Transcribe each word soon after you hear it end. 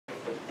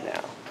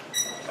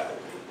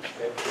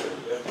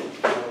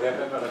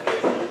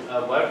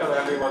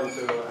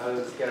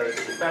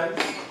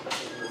understand?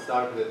 We'll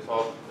start with a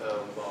talk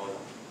about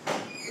the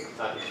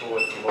study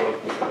towards the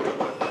logarithmic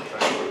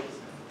transseries.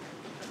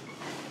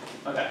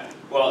 Okay.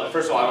 Well,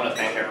 first of all, I want to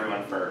thank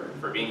everyone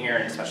for being here,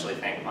 and especially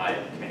thank my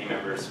committee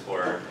members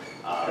for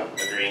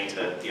agreeing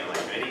to be on my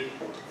committee.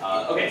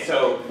 Okay,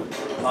 so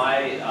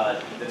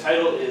the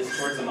title is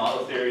Towards the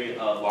Model Theory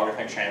of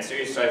Logarithmic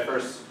Transseries. So I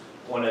first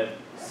want to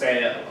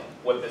say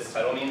what this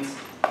title means.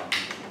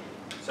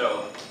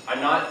 So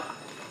I'm not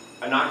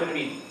going to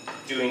be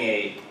doing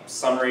a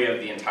summary of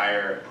the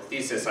entire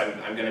thesis.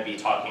 I'm going to be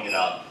talking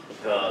about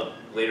the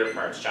later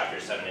parts,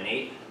 chapters 7 and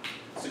 8.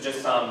 So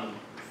just some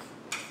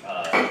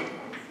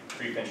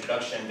brief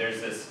introduction. There's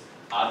this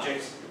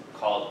object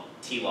called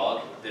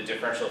T-log, the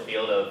differential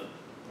field of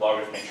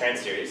logarithmic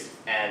transseries,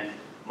 and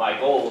my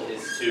goal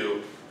is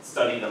to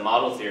study the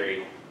model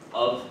theory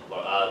of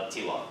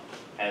T-log.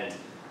 And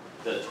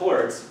the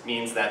towards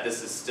means that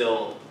this is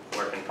still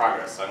work in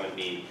progress. So I'm going to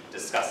be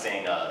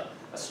discussing a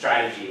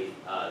strategy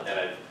that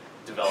I've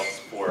developed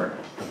for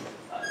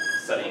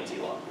studying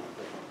T-log.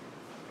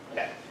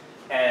 Okay,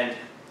 and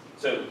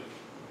so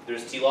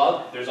there's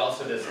T-log. There's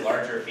also this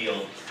larger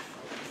field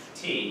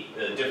T,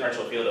 the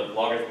differential field of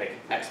logarithmic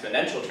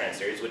exponential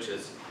transseries, which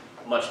is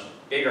a much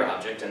bigger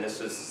object, and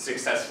this was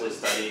successfully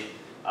studied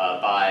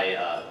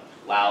by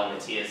Lau,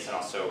 Matthias, and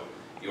also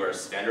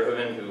Joris van der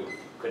Hoeven, who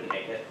couldn't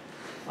make it.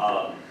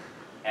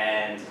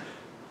 And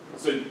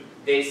so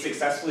they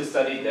successfully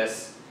studied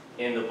this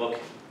in the book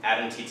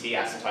Adam TT,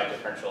 Asymptotic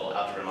Differential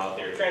Algebra Model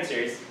Theory of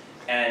Transseries.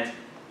 And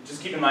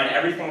just keep in mind,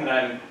 everything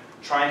that I'm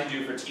trying to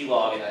do for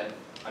T-log, and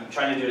I'm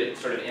trying to do it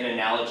sort of in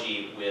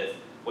analogy with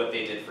what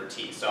they did for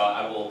T. So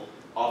I will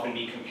often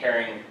be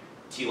comparing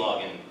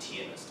T-log and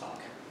T in this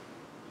talk.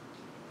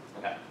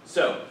 Okay,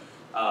 so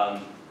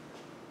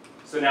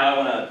now I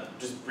want to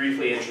just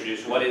briefly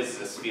introduce what is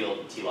this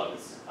field T-log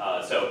is.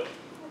 So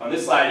on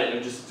this slide,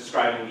 I'm just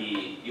describing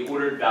the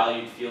ordered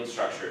valued field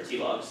structure of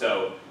T-log.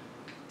 So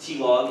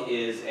T-log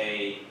is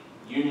a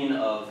union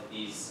of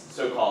these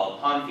so-called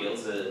Hahn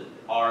fields, the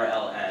R,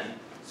 L, N.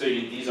 So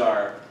these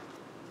are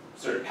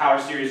sort of power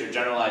series or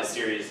generalized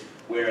series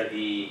where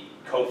the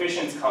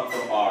coefficients come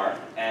from R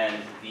and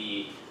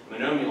the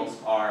monomials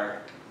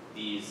are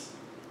these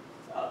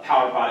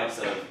power products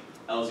of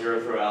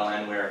L0 through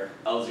Ln, where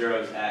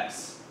L0 is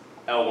x,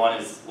 L1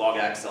 is log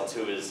x,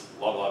 L2 is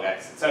log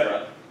x,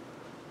 etc.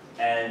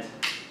 And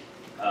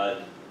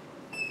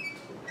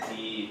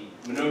the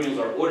monomials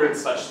are ordered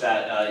such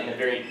that in a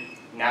very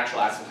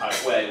natural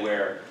asymptotic way,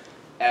 where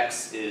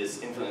x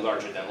is infinitely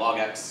larger than log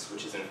x,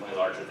 which is infinitely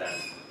larger than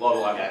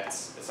log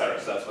x, etc.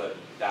 So that's what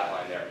that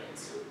line there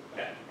means.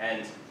 Okay.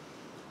 And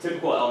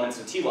typical elements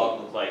of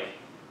T-log look like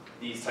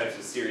these types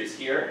of series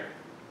here.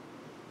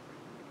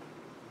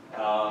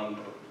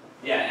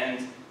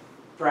 And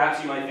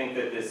perhaps you might think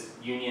that this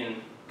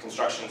union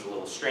construction is a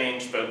little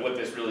strange, but what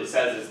this really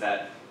says is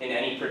that in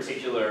any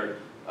particular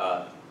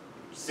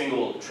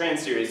single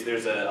transseries,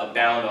 there's a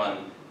bound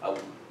on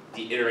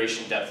the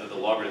iteration depth of the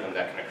logarithm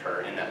that can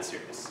occur in that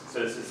series. So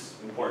this is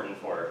important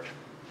for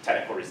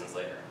technical reasons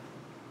later.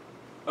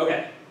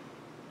 Okay.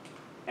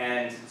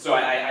 And so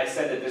I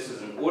said that this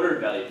is an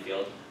ordered valued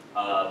field.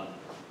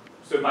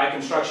 So by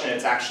construction,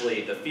 it's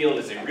actually, the field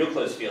is a real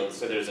closed field,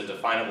 so there's a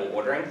definable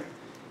ordering.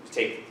 You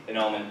take an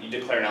element, you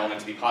declare an element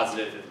to be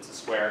positive if it's a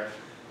square.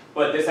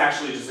 But this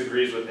actually just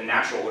agrees with the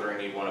natural ordering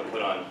you want to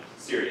put on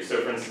series.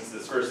 So for instance,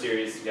 this first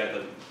series, you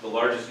have the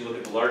largest, you look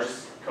at the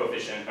largest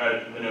coefficient,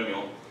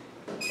 monomial.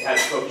 It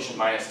has coefficient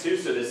 -2,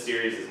 so this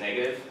series is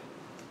negative.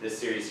 This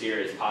series here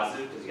is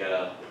positive because you got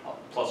a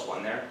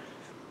 +1 there.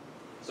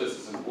 So this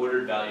is an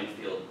ordered valued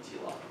field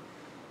T-log.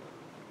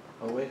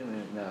 Oh, wait a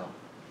minute now.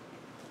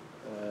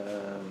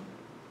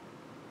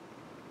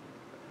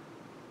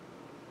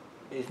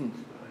 Isn't,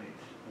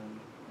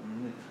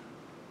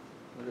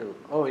 wait,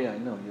 oh yeah,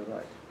 no, you're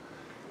right.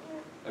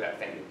 Okay,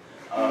 thank you.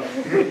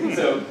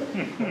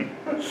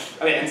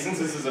 Okay, and since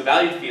this is a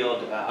valued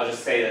field, I'll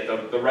just say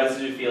that the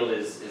residue field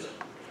is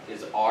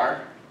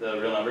R, the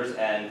real numbers,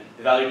 and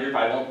the value group,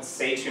 I won't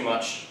say too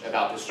much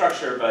about the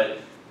structure, but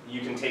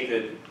you can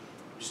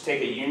just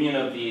take a union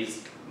of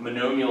these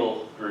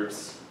monomial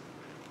groups,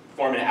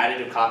 form an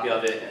additive copy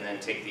of it, and then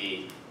take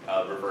the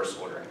reverse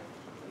ordering.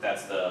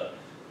 That's the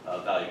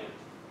value group.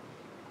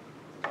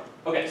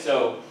 Okay,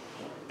 so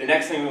the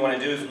next thing we want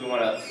to do is we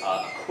want to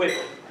equip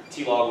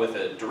T-log with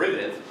a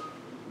derivative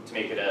to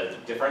make it a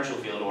differential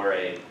field or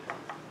a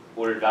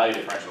ordered value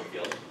differential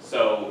field.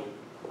 So,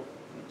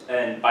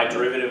 and by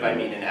derivative I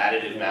mean an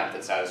additive map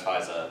that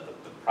satisfies the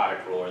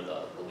product rule or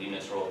the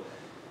leibniz rule.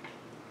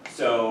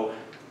 So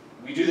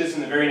we do this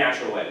in a very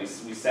natural way.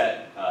 We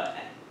set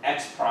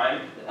x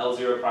prime,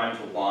 L0 prime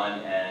to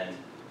 1, and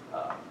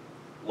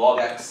log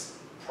x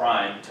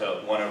prime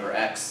to 1 over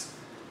x,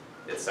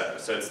 etc.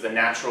 So it's the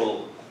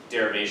natural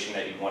derivation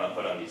that you want to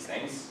put on these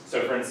things.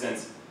 So for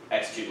instance,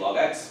 x cubed log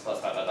x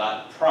plus ...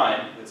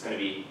 prime, it's going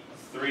to be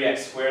 3x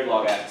squared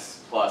log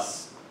x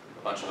plus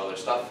a bunch of other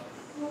stuff.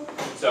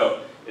 So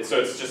it's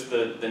just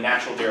the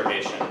natural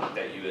derivation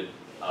that you would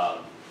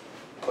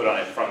put on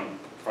it from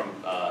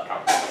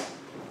calculus.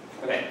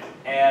 Okay,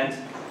 And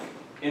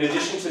in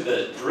addition to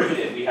the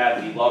derivative, we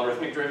have the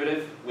logarithmic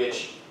derivative,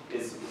 which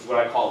is what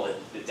I call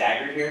the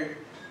dagger here.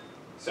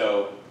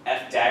 So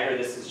f dagger,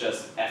 this is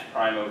just f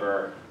prime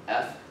over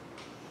f.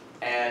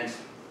 And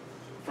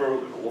for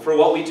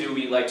what we do,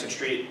 we like to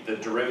treat the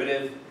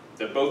derivative,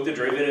 both the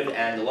derivative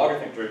and the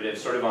logarithmic derivative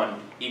sort of on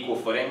equal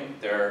footing.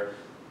 They're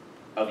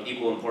of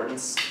equal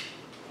importance.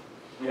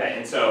 Okay,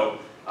 and so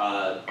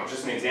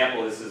just an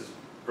example, this is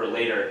for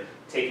later.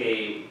 Take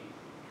a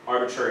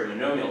arbitrary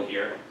monomial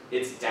here.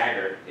 Its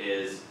dagger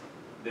is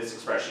this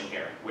expression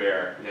here,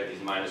 where we have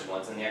these minus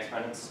ones in the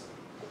exponents.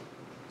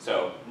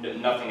 So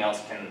nothing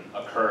else can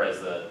occur as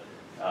the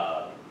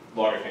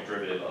logarithmic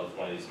derivative of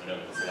one of these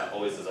monomials, and that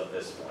always is of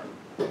this form.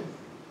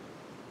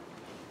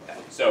 Okay.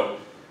 So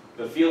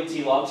the field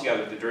T log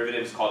together with the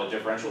derivative is called a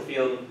differential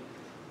field.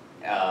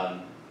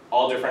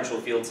 All differential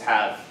fields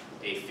have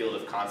a field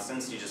of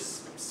constants. You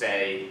just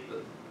say,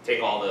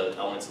 take all the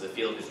elements of the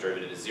field whose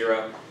derivative is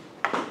 0.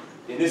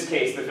 In this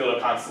case, the field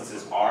of constants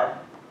is R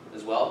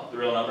as well, the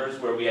real numbers,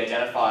 where we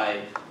identify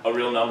a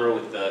real number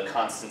with the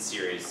constant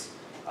series,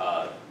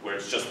 where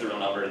it's just the real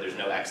number, there's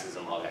no x's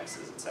and log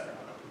x's, etc.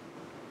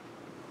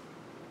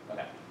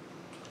 Okay.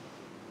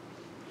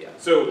 Yeah.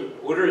 So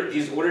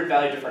these ordered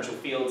value differential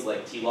fields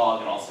like T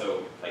log and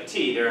also like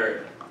T,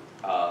 they're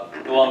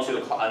belong to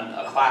a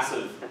class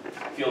of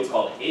fields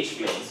called H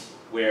fields,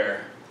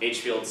 where H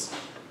fields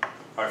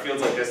are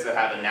fields like this that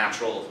have a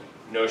natural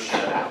notion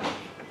of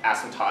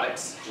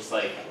asymptotics, just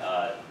like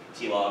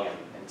T log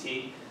and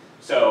T.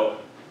 So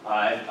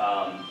I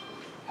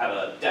have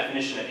a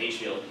definition of H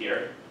field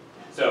here.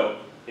 So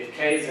if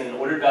K is an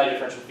ordered value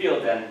differential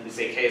field, then we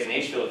say K is an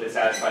H field if it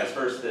satisfies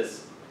first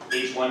this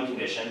H1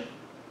 condition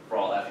for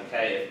all f and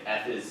k. If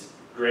f is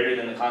greater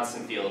than the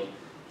constant field,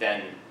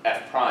 then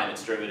f prime,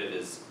 its derivative,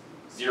 is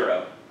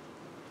 0.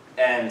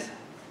 And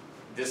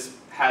this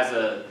has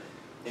a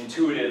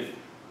intuitive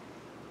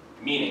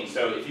meaning.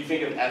 So if you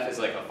think of f as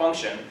like a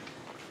function,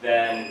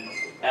 then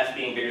f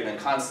being bigger than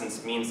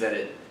constants means that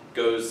it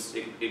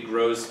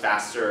grows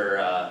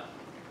faster.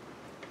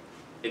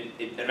 It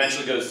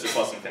eventually goes to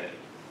plus infinity.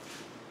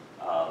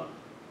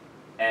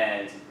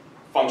 And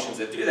functions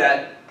that do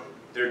that,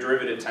 their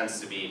derivative tends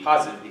to be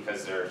positive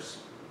because their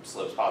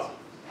slope's positive.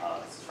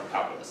 This is from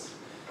calculus.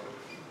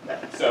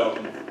 So,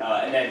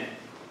 and then,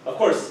 of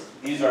course,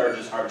 these are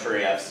just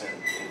arbitrary f's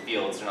in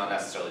fields. They're not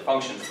necessarily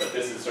functions, but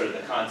this is sort of the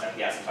concept,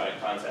 the asymptotic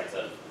concept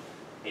of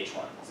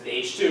H1. So the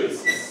H2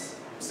 is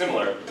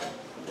similar.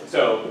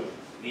 So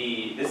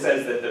this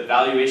says that the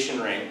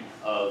valuation ring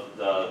of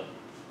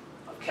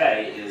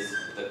K is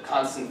the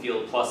constant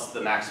field plus the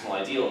maximal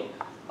ideal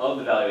of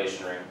the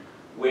valuation ring,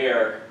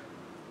 where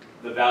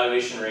the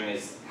valuation ring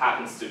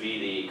happens to be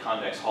the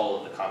convex hull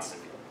of the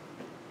constant field.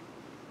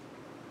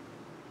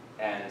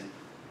 And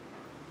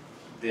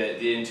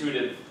the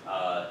intuitive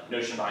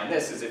notion behind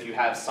this is if you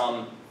have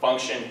some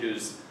function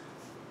whose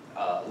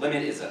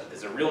limit is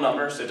a real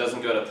number, so it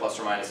doesn't go to plus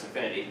or minus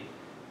infinity,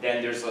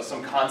 then there's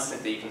some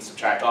constant that you can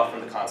subtract off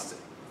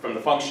from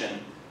the function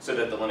so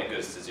that the limit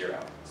goes to 0.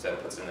 So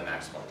it puts in the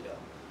maximal ideal.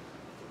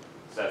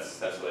 So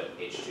that's what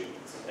H2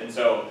 means. And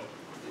so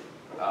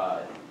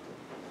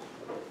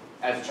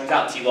as it turns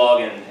out, T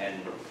log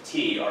and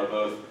T are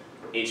both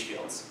H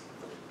fields.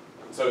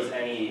 So is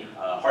any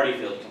Hardy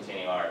field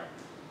containing R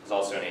is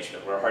also an H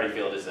field, where a Hardy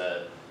field is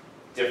a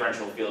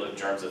differential field of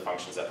germs of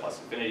functions at plus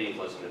infinity,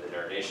 flows into the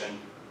derivation.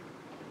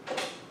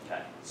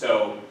 Okay,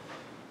 so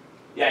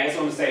yeah, I guess I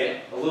want to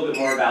say a little bit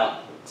more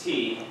about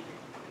T.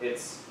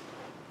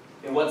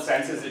 In what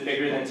sense is it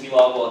bigger than T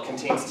log? Well, it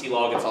contains T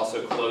log. It's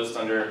also closed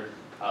under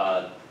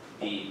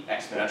the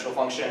exponential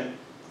function.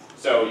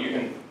 So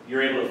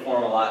you're able to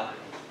form a lot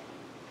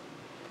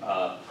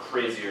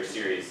crazier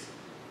series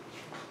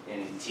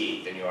in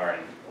T than you are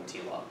in T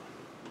log.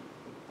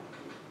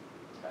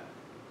 Okay.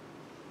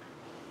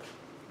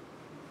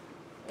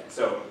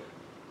 So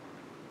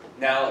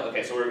now,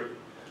 okay, so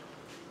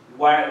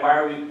why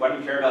do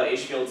we care about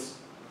H fields?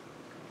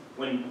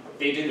 When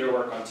they did their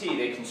work on T,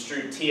 they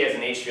construed T as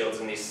an H fields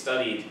and they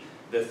studied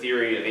the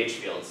theory of H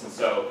fields. And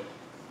so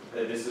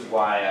this is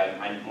why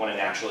I want to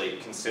naturally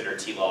consider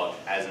T log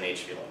as an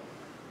H field.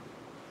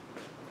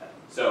 Okay.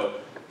 So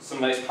some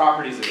nice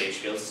properties of H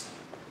fields.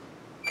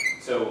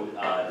 So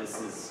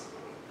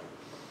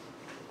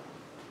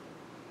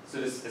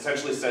this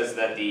essentially says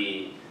that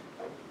the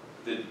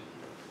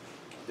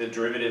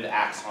derivative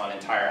acts on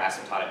entire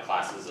asymptotic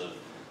classes of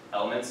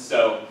elements.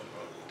 So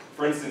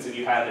for instance, if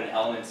you have an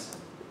element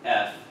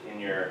f in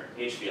your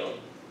H field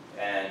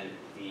and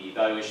the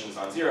valuation is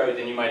on 0,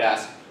 then you might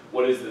ask,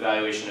 what is the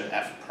valuation of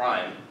f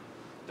prime?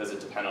 Does it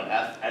depend on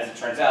f? As it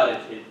turns out,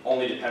 it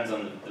only depends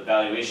on the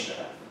valuation of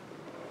f.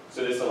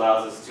 So this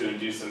allows us to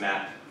induce a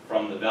map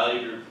from the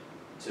value group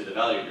to the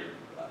value group,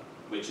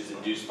 which is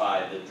induced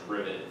by the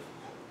derivative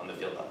on the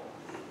field level.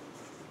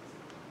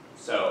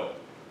 So,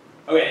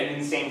 okay, and then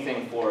the same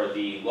thing for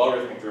the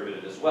logarithmic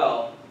derivative as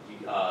well.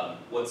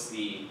 What's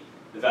the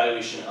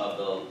valuation of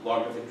the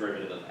logarithmic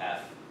derivative of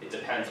f? It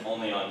depends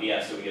only on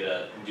vf, so we get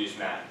an induced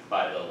map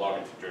by the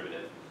logarithmic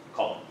derivative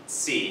called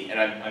C, and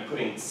I'm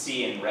putting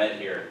C in red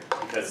here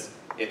because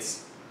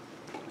it's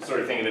sort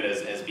of think of it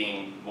as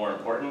being more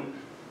important.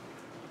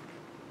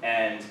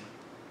 And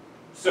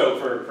so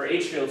for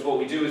H fields, what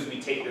we do is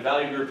we take the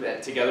value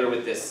group together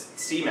with this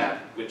C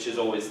map, which is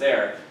always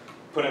there,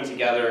 put them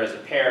together as a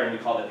pair, and we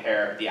call the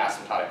pair the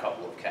asymptotic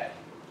couple of K.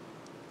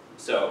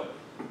 So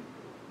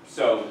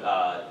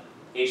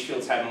H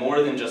fields have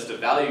more than just a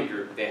value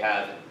group, they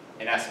have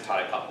an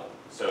asymptotic couple.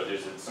 So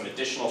there's some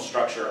additional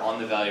structure on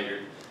the value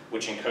group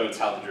which encodes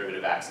how the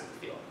derivative acts in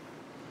the field.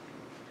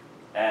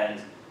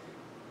 And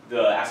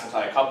the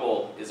asymptotic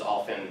couple is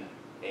often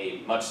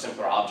a much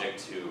simpler object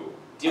to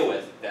deal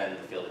with than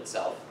the field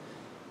itself.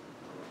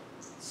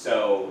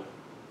 So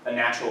a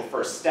natural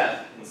first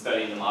step in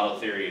studying the model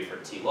theory for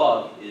T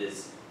log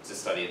is to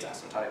study its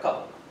asymptotic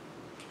couple.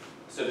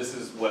 So this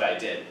is what I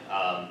did.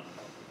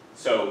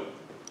 So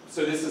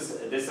this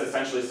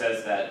essentially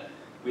says that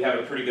we have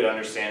a pretty good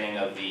understanding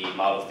of the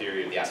model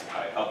theory of the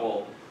asymptotic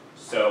couple.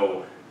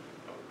 So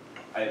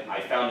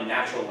I found a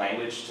natural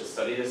language to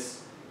study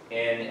this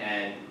in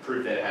and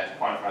proved that it had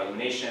quantified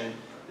elimination.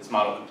 It's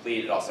model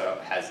complete. It also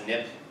has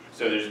NIP.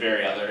 So there's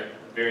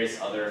various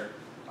other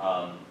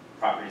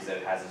properties that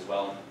it has as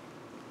well.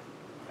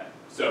 Okay.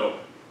 So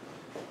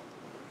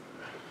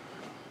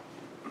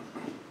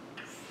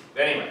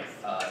anyway,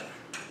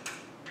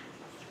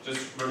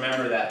 just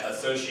remember that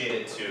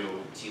associated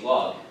to T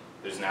log,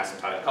 there's an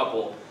asymptotic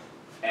couple,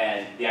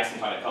 and the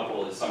asymptotic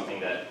couple is something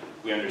that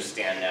we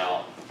understand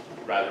now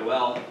rather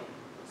well.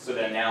 So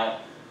then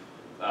now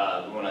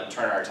we want to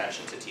turn our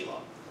attention to T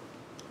log.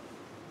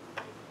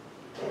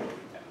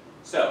 Okay.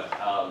 So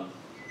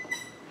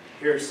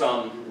here are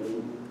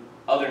some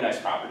other nice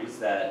properties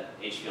that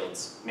H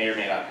fields may or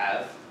may not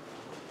have.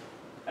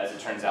 As it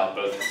turns out,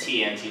 both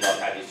T and T log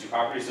have these two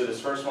properties. So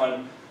this first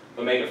one,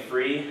 omega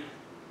free.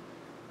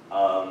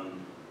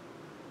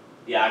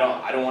 Yeah,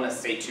 I don't want to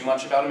say too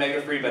much about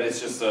omega free, but it's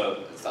just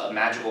it's a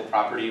magical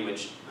property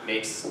which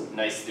makes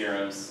nice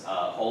theorems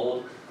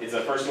hold. It's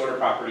a first order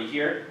property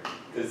here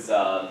because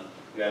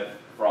we have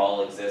for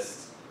all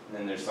exists, and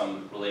then there's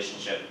some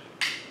relationship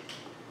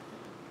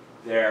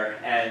there,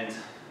 and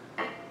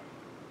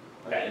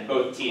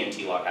both T and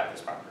T log have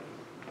this property.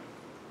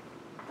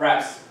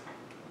 Perhaps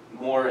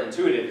more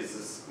intuitive is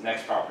this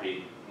next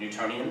property,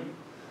 Newtonian,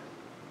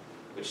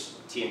 which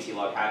T and T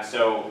log have.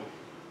 So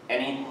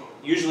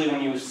usually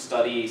when you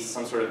study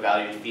some sort of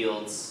valued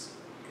fields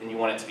and you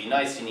want it to be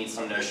nice, you need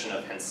some notion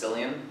of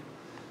Henselian.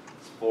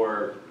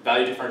 For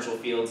value differential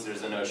fields,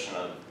 there's a notion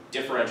of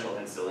differential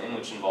Henselian,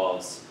 which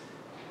involves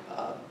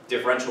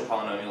differential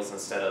polynomials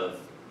instead of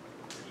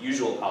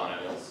usual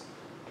polynomials.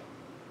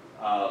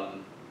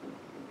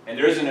 And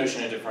there is a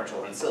notion of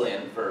differential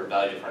Henselian for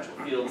value differential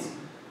fields.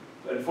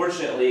 But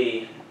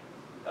unfortunately,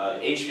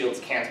 H fields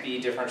can't be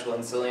differential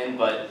Henselian,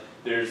 but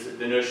there's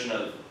the notion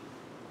of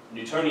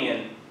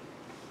Newtonian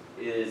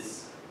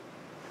is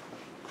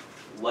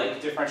like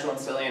differential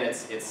Henselian.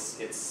 It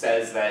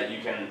says that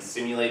you can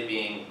simulate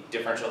being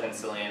differential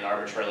Henselian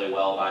arbitrarily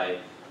well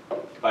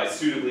by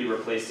suitably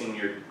replacing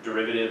your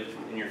derivative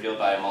in your field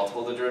by a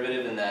multiple of the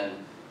derivative and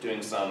then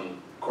doing some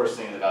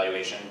coarsening of the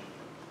valuation.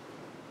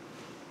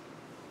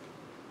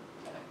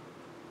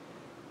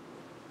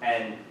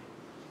 And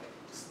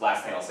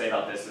last thing I'll say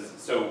about this is,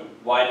 so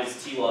why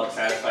does T log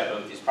satisfy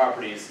both these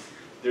properties?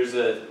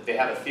 They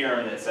have a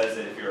theorem that says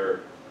that if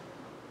you're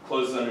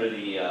closed under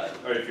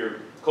if you're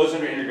closed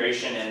under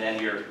integration and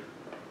then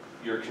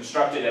you're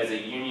constructed as a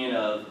union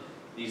of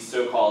these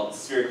so-called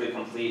spherically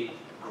complete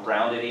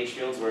grounded H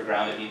fields, where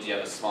grounded means you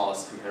have the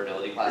smallest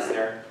comparability class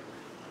there.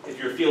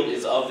 If your field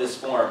is of this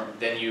form,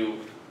 then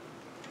you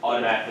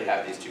automatically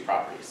have these two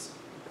properties.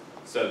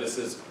 So this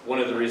is one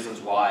of the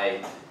reasons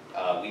why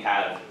we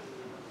have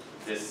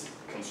this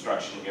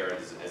construction here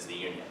as the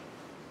union.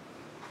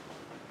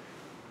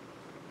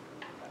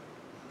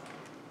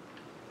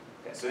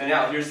 Okay, so then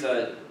now here's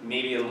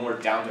maybe a more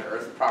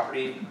down-to-earth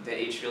property that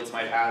H fields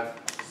might have,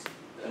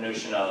 a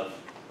notion of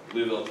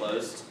Liouville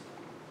closed.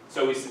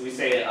 So we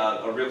say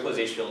a real closed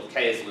H field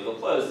K is Liouville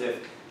closed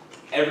if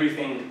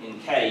everything in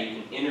K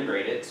you can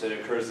integrate it, so it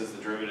occurs as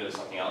the derivative of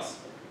something else,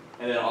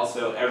 and then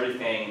also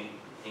everything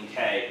in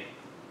K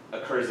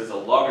occurs as a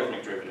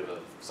logarithmic derivative of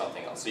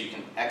something else, so you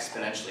can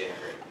exponentially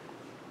integrate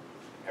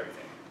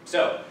everything.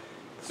 So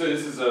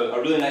this is a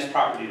really nice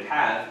property to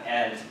have,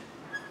 and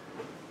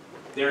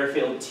their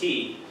field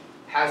T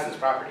has this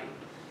property.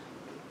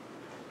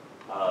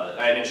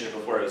 I mentioned it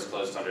before, it was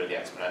closed under the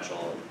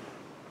exponential.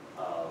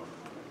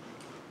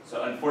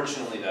 So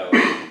unfortunately though,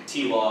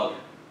 T log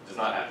does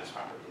not have this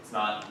property. It's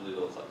not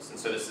Liouville closed. And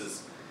so this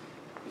is,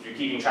 if you're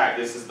keeping track,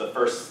 this is the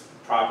first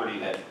property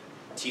that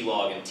T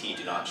log and T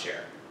do not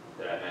share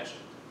that I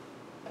mentioned.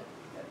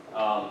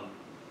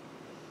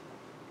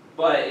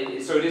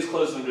 So it is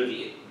closed under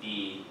the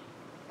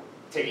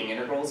taking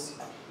integrals.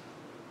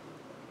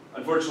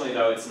 Unfortunately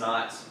though, it's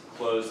not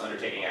closed under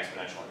taking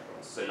exponential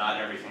integrals. So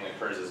not everything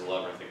occurs as a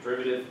logarithmic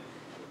derivative.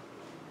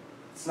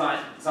 It's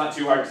not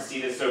too hard to see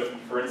this. So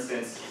for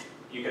instance,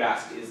 you could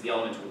ask, is the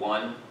element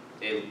 1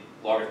 a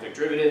logarithmic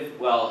derivative?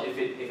 Well, if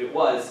it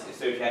was,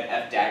 so if you had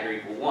f dagger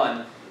equal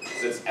 1,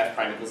 so it's f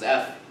prime equals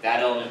f,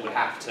 that element would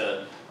have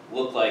to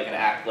look like and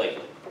act like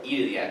e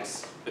to the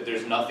x, but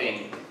there's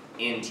nothing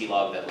in T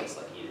log that looks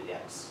like e to the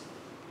x.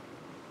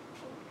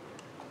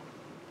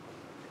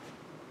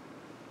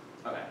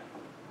 Okay.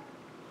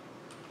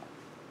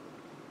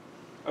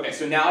 Okay,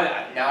 so now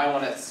I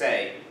want to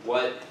say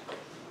what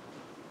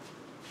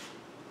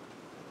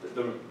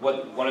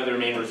one of the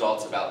main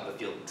results about the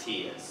field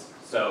T is.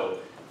 So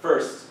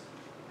first,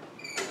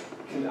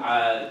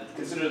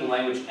 consider the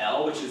language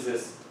L, which is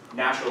this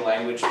natural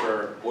language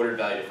for ordered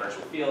value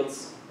differential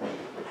fields.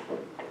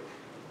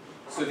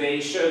 So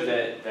they showed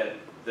that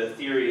the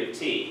theory of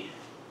T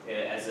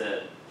as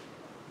a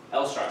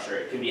L structure,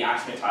 it can be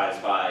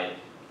axiomatized by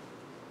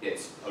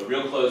it's a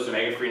real closed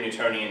omega free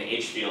Newtonian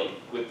H field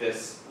with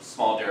this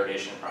small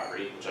derivation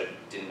property, which I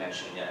didn't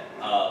mention yet.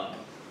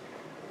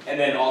 And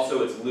then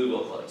also it's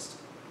Liouville closed.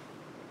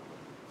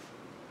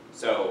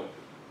 So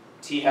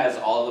T has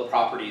all the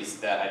properties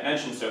that I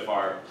mentioned so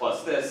far,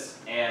 plus this,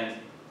 and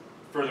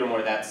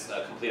furthermore, that's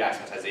a complete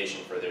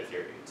axiomatization for their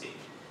theory of T.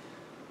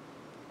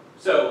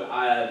 So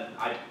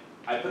I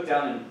put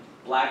down in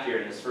black here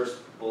in this first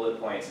bullet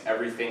point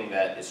everything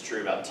that is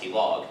true about T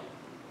log,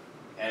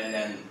 and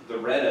then the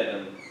red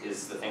item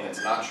is the thing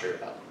that's not true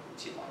about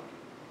T log.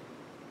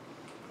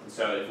 And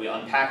so if we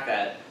unpack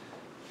that,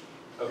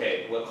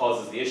 okay, what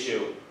causes the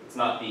issue? It's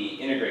not the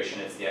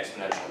integration, it's the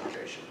exponential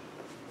integration.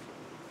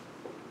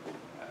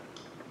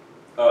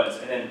 Oh,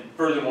 and then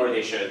furthermore,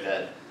 they showed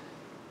that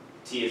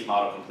T is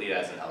model complete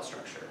as an L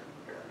structure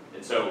here.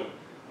 And so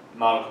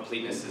model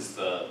completeness is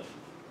the,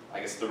 I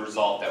guess, the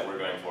result that we're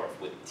going for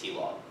with T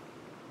log.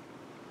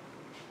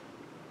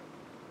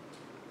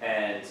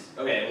 And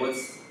okay,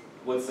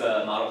 what's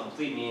model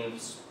complete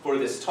means for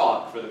this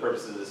talk, for the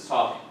purposes of this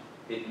talk?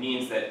 It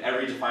means that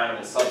every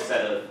definable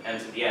subset of m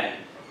to the n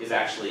is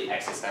actually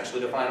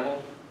existentially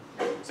definable.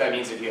 So that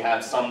means if you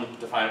have some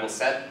definable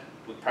set,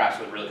 perhaps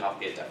with a really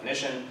complicated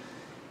definition,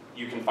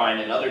 you can find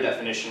another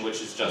definition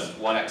which is just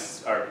an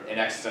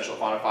existential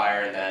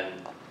quantifier and then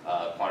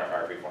a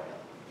quantifier preformula.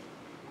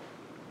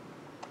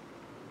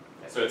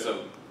 And so it's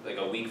like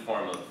a weak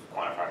form of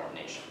quantifier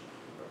elimination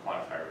or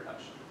quantifier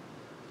reduction.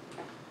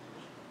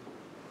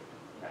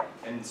 Okay.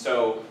 And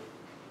so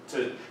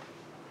to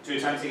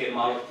attempt to get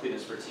model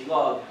completeness for T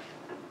log,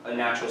 a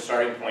natural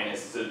starting point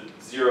is to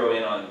zero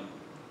in on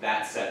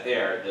that set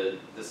there,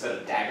 the set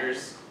of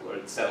daggers, or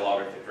the set of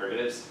logarithmic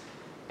derivatives,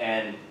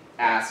 and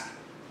ask,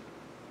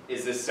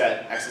 is this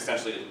set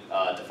existentially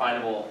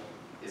definable?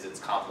 Is its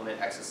complement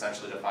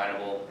existentially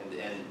definable?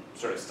 And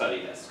sort of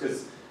study this.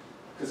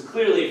 Because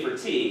clearly for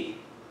T,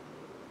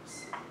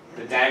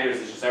 the daggers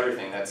is just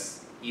everything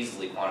that's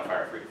easily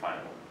quantifier free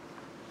definable.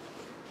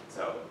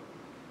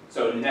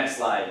 So in the next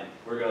slide,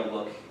 we're going to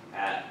look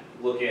at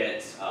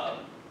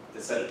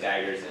the set of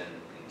daggers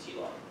in T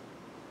log.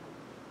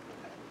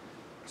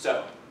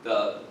 So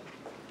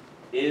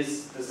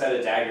is the set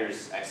of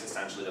daggers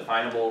existentially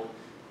definable?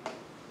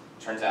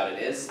 Turns out it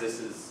is. This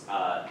is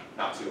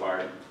not too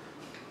hard.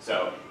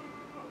 So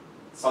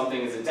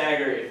something is a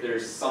dagger if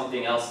there's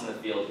something else in the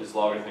field whose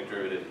logarithmic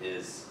derivative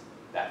is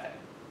that thing.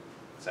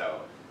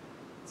 So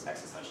it's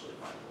existentially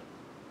definable.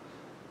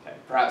 Okay.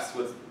 Perhaps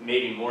what's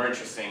maybe more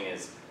interesting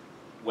is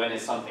when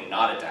is something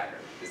not a dagger?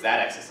 Is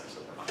that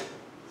existentially definable?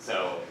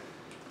 So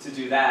to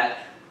do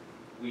that,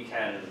 we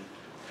can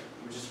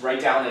just write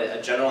down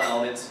a general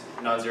element,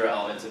 non-zero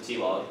element of T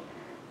log.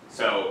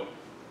 So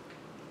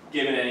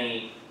given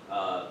any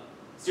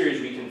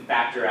series, we can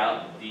factor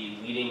out the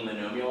leading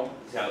monomial.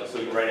 So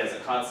we can write it as a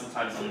constant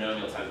times the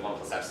monomial times 1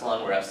 plus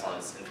epsilon, where epsilon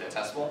is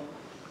infinitesimal.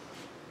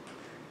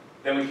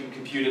 Then we can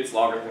compute its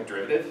logarithmic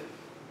derivative.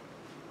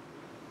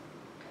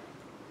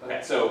 Okay,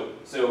 so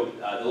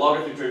the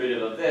logarithmic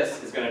derivative of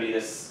this is going to be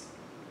this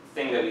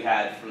thing that we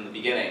had from the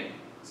beginning.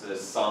 So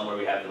this sum where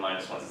we have the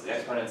minus 1s as the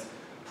exponents,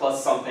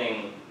 plus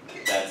something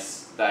that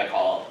I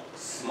call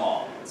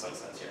small in some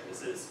sense here.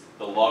 This is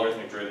the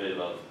logarithmic derivative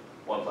of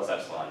 1 plus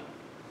epsilon.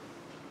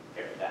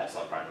 Here, the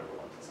epsilon prime over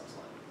 1 plus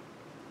epsilon.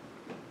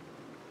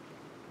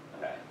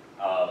 Okay.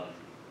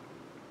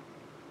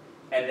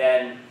 And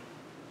then,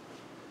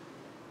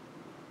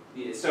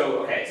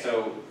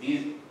 so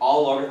these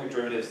all logarithmic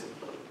derivatives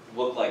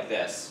look like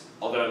this.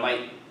 Although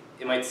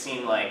it might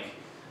seem like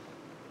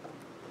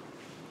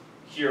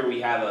here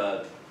we have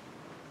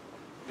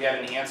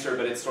an answer,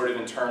 but it's sort of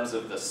in terms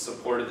of the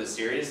support of the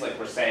series. Like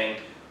we're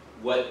saying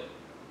what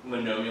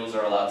monomials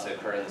are allowed to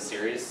occur in the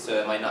series. So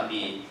it might not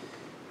be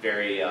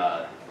very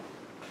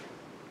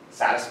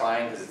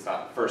satisfying because it's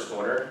not first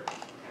order.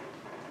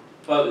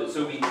 But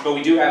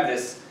we do have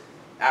this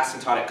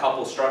asymptotic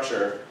couple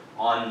structure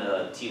on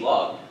the T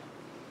log.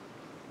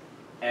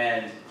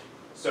 And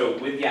so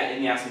in the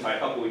asymptotic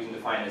couple, we can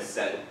define this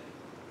set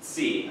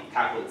C,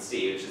 capital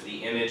C, which is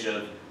the image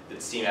of the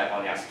C map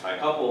on the asymptotic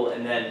couple,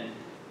 and then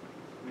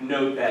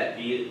note that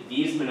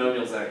these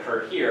monomials that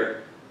occur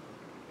here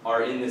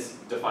are in this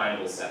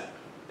definable set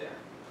there.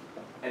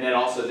 And then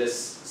also this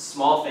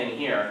small thing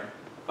here,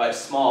 by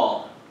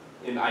small,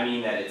 I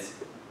mean that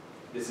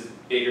this is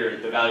bigger,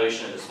 the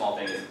valuation of the small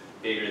thing is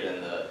bigger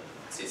than the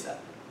C set.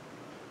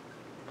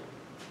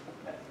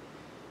 Okay.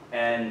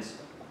 And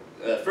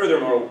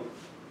furthermore,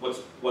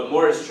 what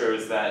more is true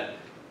is that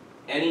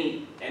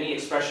any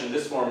expression in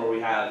this form where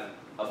we have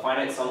a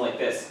finite sum like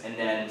this, and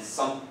then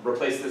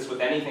replace this with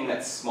anything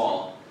that's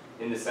small,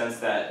 in the sense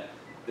that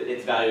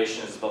its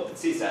valuation is above the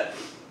C set,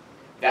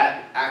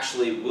 that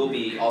actually will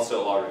be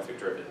also a logarithmic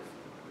derivative.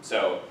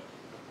 So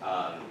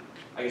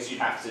I guess you'd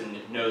have to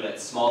know that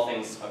small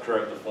things occur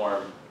of the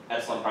form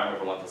epsilon prime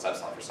over 1 plus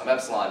epsilon for some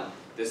epsilon.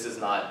 This is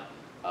not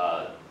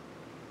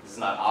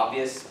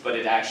obvious, but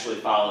it actually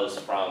follows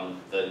from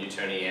the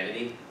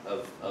Newtonianity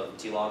of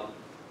T log.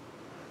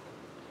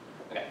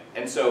 Okay,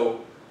 and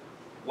so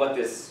what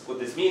this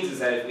means is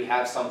that if we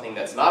have something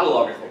that's not a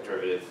logarithmic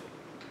derivative,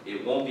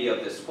 it won't be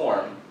of this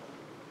form.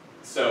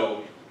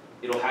 So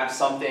it'll have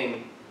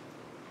something,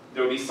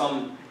 there will be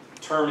some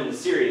term in the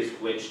series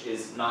which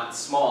is not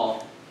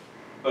small,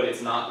 but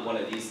it's not one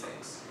of these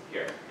things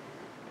here.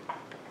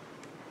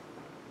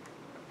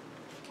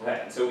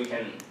 Okay, so we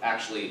can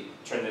actually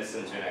turn this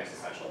into an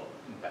existential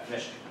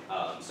definition.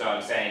 So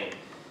I'm saying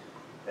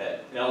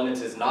that an element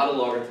is not a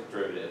logarithmic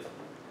derivative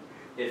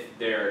if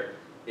there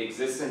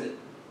exists an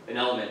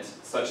element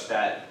such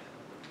that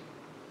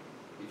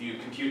if you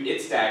compute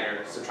its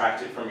dagger,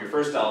 subtract it from your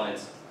first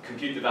element,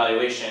 compute the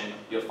valuation,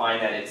 you'll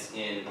find that it's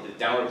in the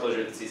downward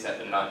closure of the C set,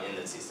 but not in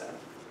the C set.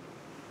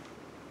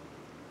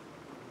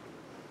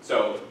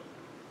 So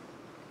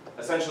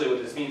essentially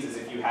what this means is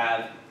if you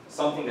have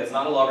something that's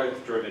not a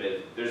logarithmic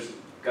derivative, there's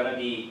going to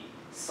be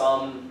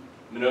some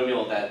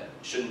monomial that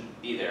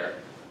shouldn't be there,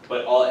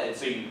 and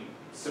so you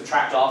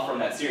subtract off from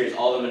that series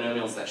all the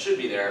monomials that should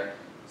be there,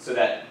 so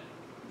that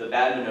the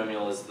bad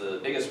monomial is the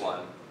biggest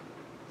one.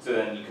 So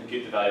then you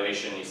compute the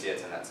valuation, you see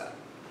it's in that set.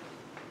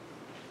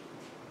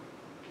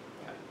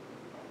 Okay.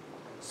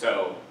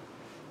 So,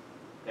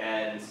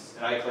 and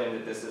I claim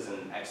that this is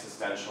an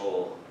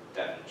existential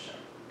definition.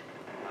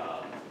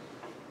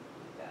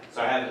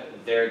 So I have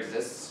there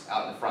exists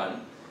out in the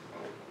front.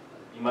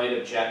 You might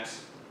object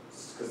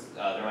because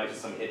there might be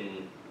some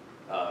hidden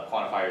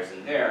quantifiers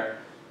in there,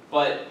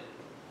 but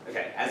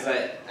okay, as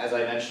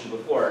I mentioned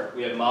before,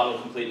 we have model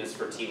completeness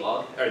for T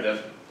log,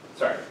 or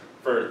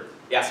for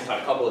the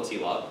asymptotic couple of T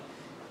log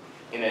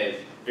in a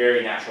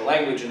very natural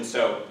language, and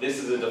so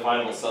this is a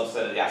definable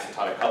subset of the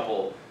asymptotic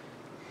couple.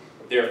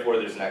 Therefore,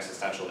 there's an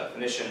existential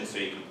definition, so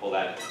you can pull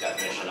that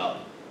definition up,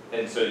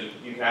 and so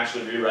you can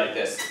actually rewrite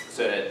this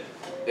so that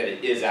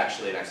it is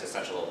actually an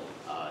existential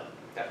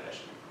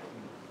definition.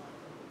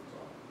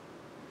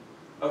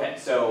 Okay,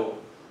 so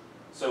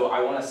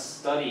I want to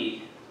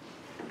study.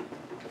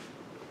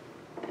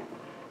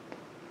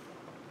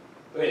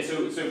 Okay,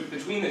 so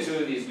between the two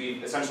of these,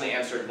 we've essentially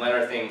answered when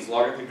are things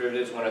logarithmic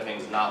derivatives, when are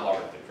things not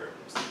logarithmic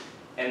derivatives.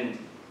 And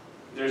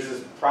there's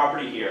this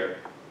property here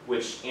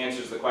which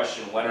answers the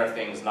question, when are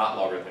things not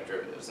logarithmic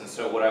derivatives? And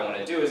so what I want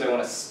to do is I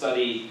want to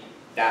study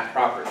that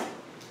property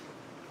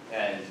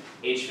and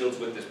H fields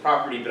with this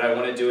property, but I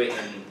want to do it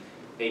in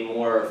a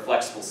more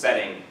flexible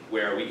setting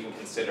where we can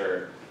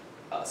consider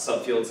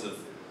subfields of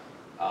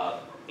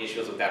H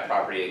fields with that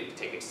property,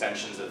 take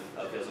extensions of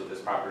fields with this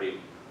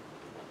property.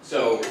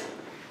 So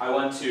I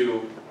want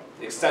to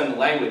extend the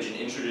language and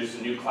introduce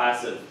a new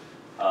class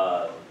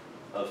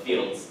of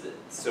fields, the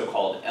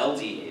so-called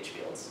LDH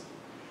fields,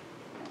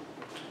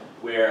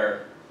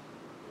 where,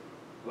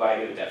 well, I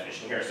give a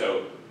definition here.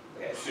 So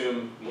okay,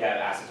 assume we have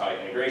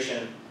asymptotic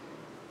integration.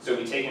 So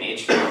we take an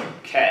H field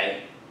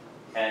K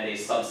and a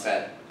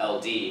subset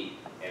LD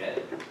in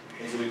it.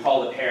 And so we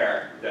call the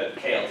pair, the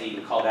KLD,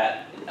 we call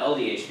that an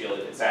LDH field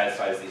if it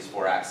satisfies these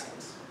four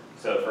axioms.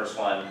 So the first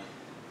one,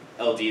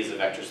 LD is a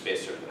vector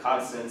space over the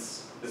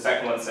constants. The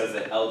second one says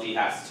that LD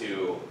has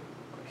to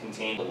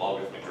contain the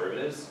logarithmic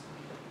derivatives.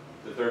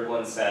 The third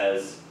one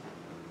says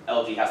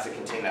LD has to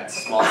contain that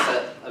small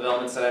set of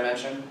elements that I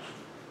mentioned.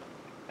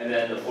 And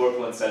then the fourth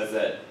one says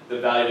that the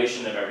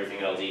valuation of everything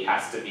in LD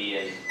has to be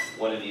in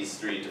one of these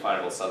three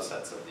definable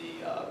subsets of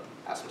the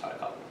asymptotic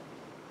couple.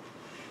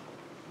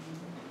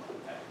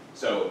 Okay.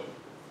 So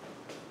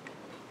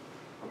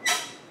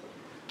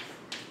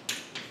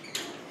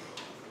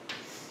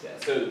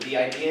the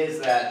idea is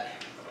that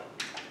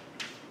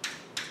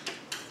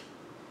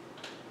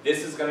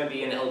this is going to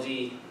be an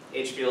LD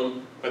H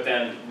field, but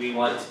then we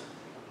want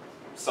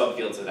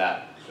subfields of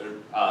that,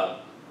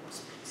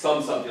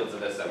 some subfields of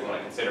this that we want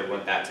to consider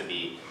want that to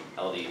be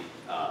LD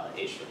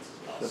H fields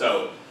as well.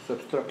 So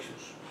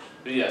substructures.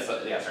 Yeah,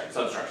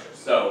 substructures.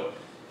 So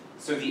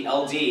the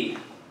LD,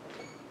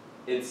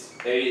 it's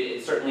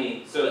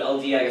certainly, so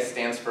LD I guess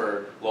stands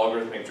for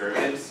logarithmic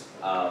derivatives,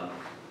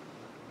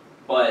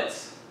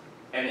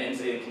 and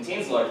so it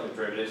contains logarithmic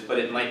derivatives, but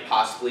it might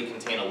possibly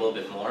contain a little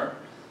bit more.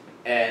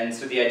 And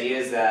so the idea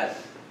is that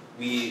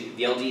the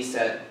LD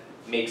set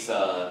makes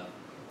a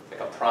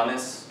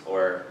promise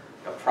or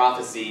a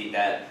prophecy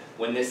that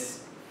when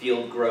this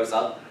field grows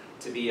up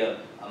to be a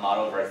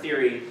model of our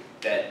theory,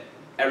 that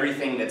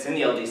everything that's in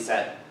the LD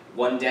set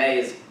one day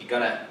is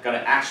gonna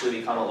actually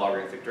become a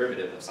logarithmic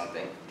derivative of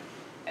something.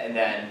 and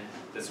then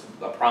this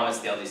a promise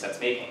the LD set's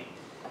making.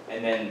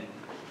 And then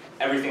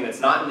everything that's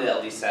not in the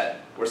LD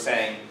set, we're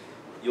saying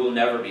you'll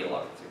never be a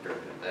logarithmic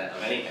derivative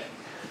of anything,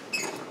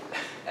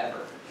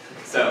 ever.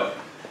 So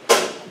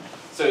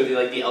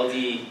the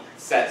LD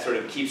set sort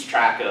of keeps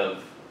track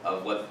of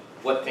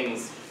what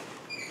things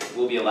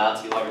will be allowed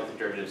to be logarithmic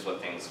derivatives,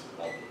 what things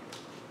won't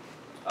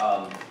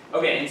be.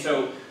 Okay, and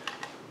so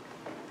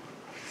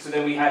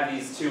then we have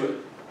these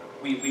two.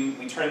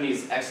 We turn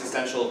these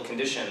existential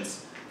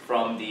conditions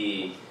from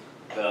the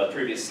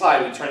previous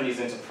slide. We turn these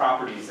into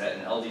properties that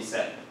an LD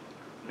set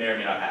may or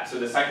may not have. So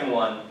the second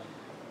one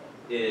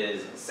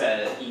is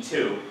set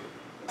E2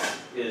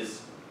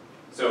 is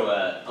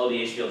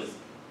LDH field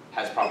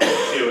has property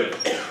 2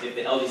 if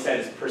the LD set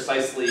is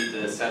precisely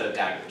the set of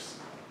daggers.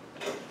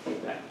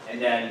 Okay.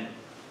 And then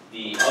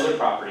the other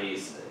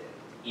properties,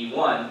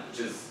 E1, which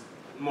is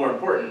more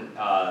important,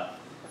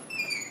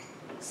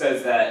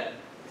 says that,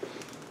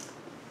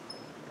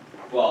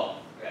 well,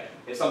 okay,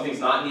 if something's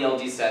not in the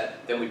LD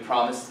set, then we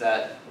promise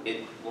that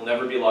it will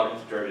never be a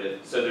logarithmic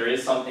derivative. So there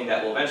is something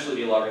that will eventually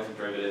be a logarithmic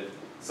derivative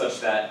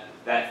such that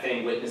that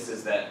thing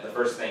witnesses that the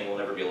first thing will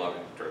never be a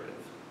logarithmic derivative.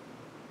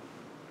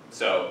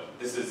 So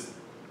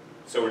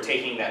we're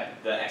taking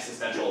the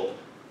existential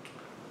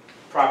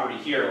property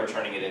here and we're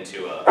turning it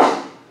into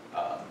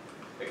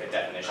like a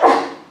definition.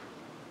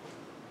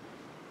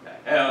 Okay.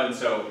 And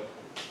so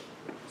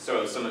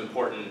some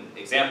important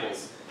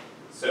examples.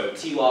 So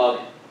T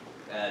log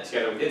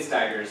together with its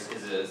daggers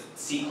is a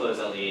C-closed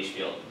LDH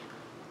field.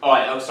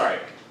 Oh, sorry.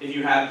 If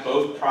you have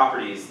both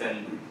properties,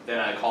 then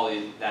I call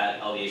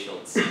that LDH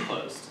field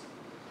C-closed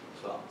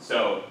as well.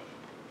 So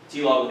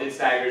T log with its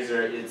daggers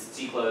is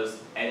C-closed,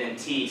 and then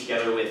T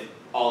together with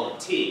all of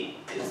T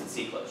is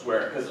C-closed.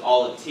 Because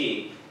all of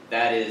T,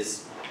 that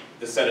is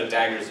the set of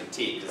daggers of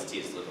T, because T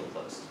is Liouville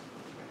closed.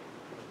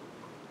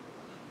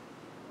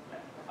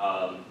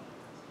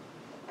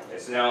 Okay,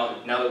 so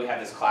now that we have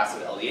this class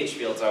of LDH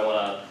fields, I want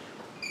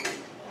to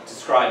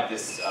describe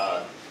this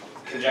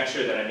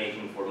conjecture that I'm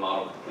making for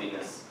model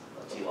completeness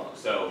of T log.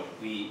 So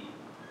we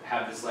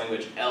have this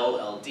language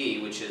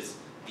LLD, which is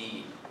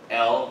the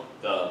L,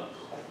 the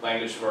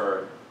language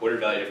for ordered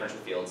value differential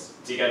fields,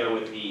 together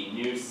with the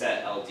new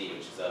set LD,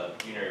 which is a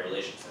unary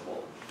relation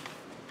symbol.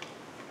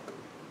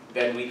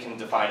 Then we can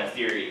define a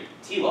theory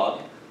T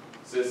log.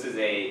 So this is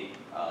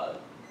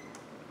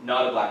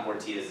not a blackboard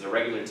T, this is a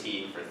regular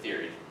T for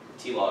theory,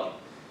 T log,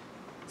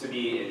 to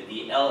be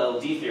the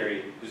LLD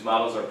theory, whose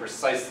models are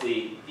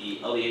precisely the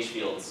LDH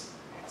fields,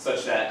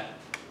 such that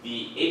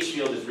the H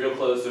field is real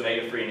closed,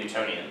 omega-free,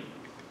 Newtonian.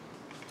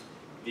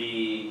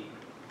 The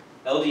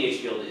LDH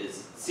field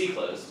is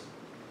C-closed,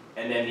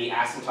 and then the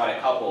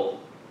asymptotic couple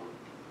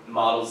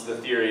models the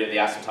theory of the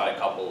asymptotic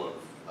couple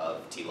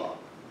of T log.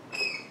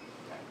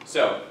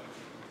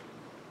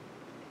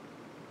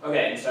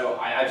 Okay, and so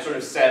I've sort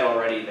of said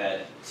already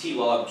that T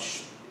log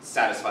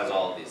satisfies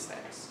all of these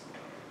things.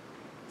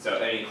 So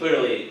I mean,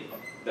 clearly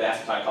the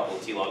asymptotic couple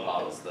of T log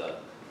models the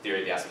theory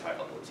of the asymptotic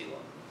couple of T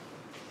log.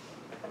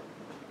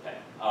 Okay.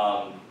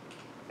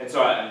 And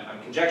so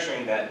I'm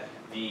conjecturing that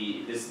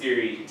this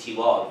theory T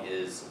log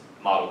is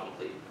model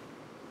complete.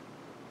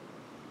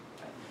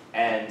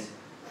 And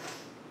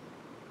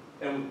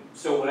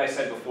so what I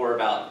said before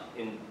about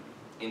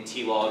in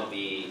T log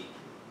the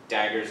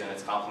daggers and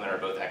its complement are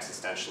both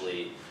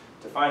existentially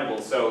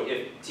definable. So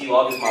if T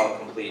log is model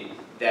complete,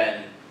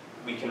 then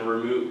we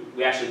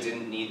actually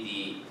didn't need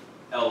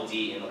the LD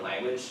in the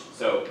language.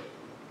 So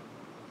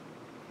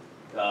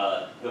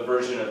the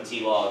version of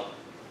T log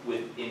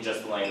in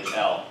just the language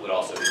L would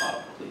also be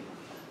model complete.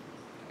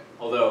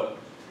 Although,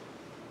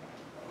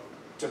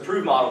 to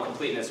prove model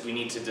completeness, we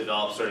need to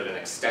develop sort of an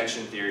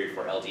extension theory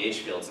for LDH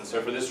fields. And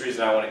so for this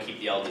reason, I want to keep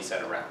the LD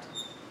set around.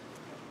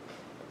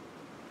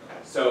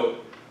 So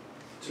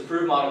to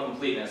prove model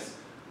completeness,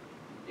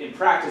 in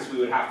practice, we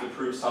would have to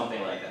prove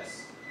something like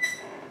this,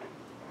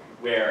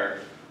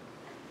 where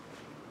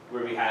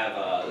we have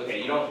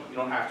okay, you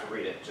don't have to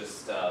read it.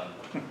 Just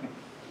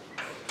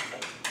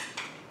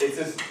it's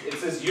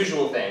this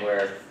usual thing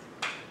where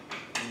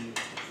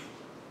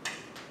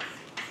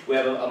we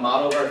have a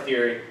model of our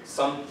theory,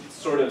 some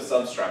sort of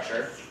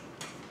substructure,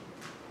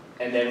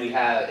 and then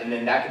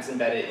that gets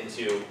embedded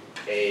into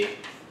a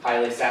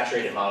highly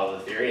saturated model of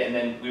the theory, and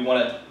then we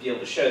want to be able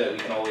to show that we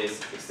can always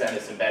extend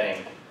this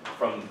embedding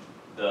from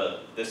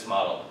this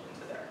model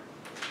into there.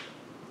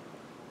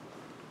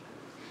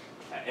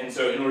 And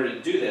so in order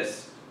to do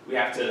this, we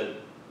have to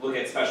look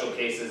at special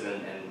cases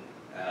and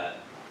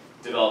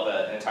develop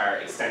an entire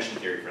extension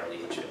theory for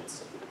LDH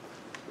fields.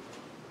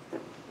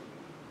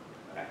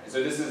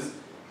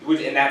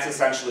 Okay. And that's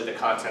essentially the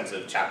content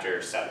of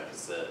chapter 7,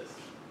 is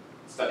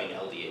studying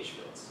LDH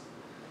fields.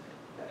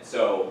 Okay.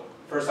 So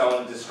first I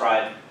want to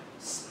describe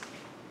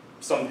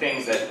some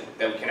things that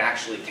we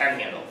can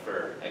handle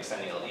for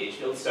extending LDH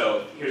fields.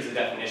 So here's the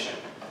definition.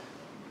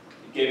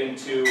 Given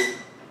two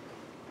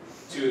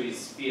of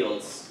these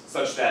fields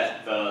such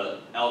that the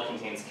L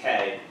contains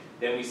K,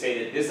 then we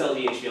say that this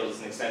LDH field is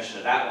an extension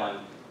of that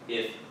one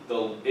if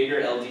the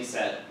bigger LD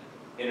set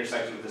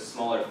intersected with the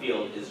smaller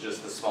field is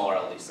just the smaller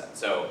LD set.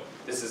 So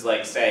this is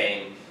like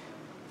saying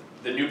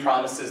the new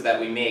promises that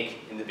we make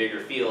in the bigger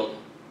field,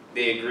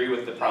 they agree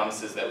with the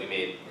promises that we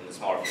made in the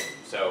smaller field.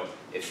 So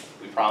if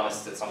we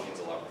promise that something's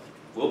a logarithmic,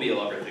 will be a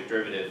logarithmic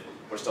derivative,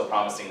 we're still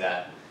promising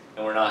that.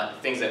 And we're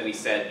not, things that we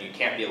said you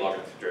can't be a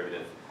logarithmic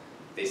derivative,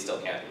 they still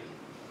can't be.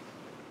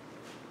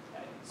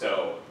 Okay,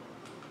 so,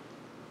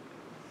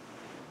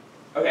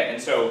 okay,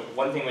 and so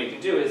one thing we can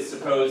do is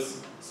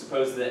suppose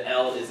that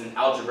L is an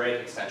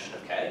algebraic extension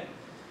of K,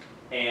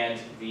 and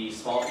the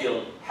small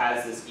field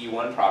has this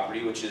E1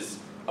 property, which is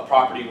a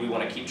property we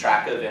want to keep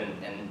track of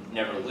and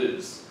never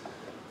lose.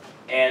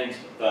 And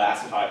the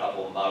asymptotic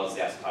couple models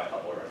the asymptotic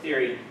couple of our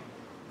theory,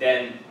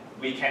 then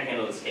we can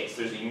handle this case.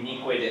 There's a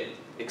unique way to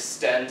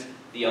extend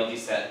the LD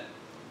set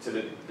to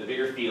the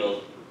bigger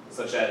field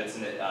such that it's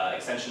an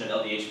extension of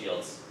LDH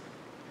fields.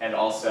 And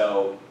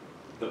also,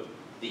 the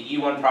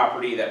E1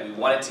 property that we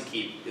wanted to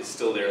keep is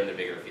still there in the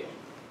bigger field.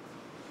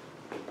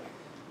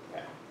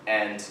 Okay.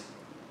 And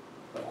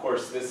of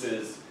course, this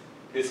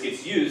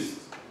gets used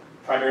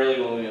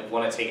primarily when we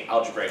want to take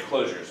algebraic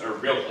closures, or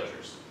real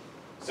closures.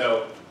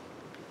 So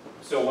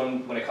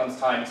when it comes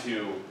time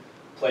to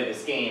play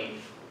this game,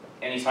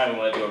 anytime we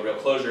want to do a real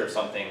closure of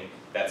something,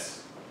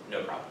 that's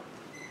no problem.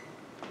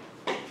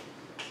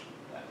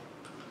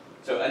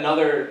 So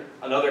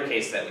another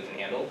case that we can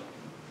handle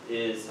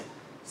is,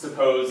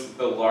 suppose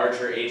the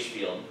larger H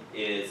field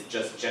is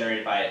just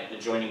generated by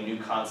adjoining new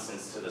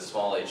constants to the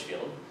small H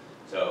field.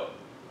 So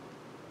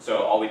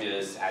all we did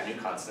is add new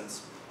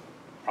constants,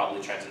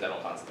 probably transcendental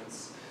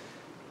constants.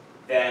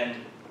 Then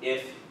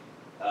if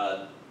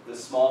the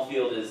small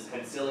field is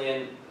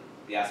Henselian,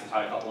 the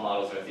asymptotic couple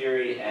models our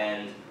theory,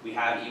 and we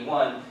have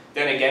E1,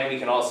 then again we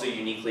can also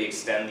uniquely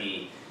extend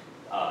the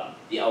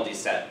LD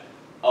set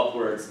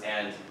upwards,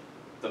 and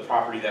the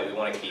property that we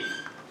want to keep,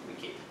 we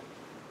keep.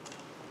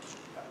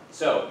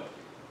 So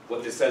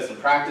what this says in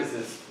practice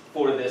is,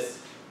 for this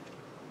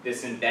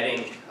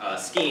embedding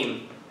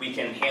scheme, we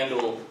can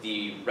handle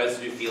the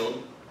residue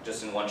field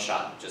just in one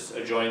shot. Just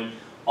adjoin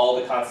all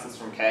the constants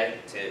from K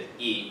to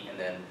E, and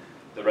then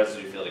the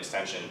residue field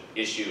extension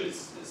issue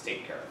is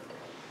taken care of.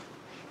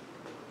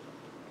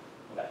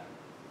 Okay.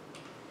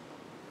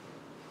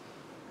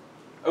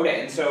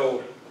 Okay, and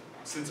so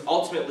since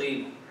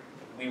ultimately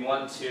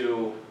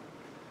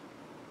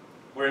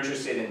we're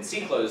interested in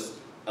C-closed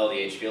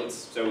LDH fields,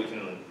 so we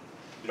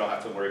don't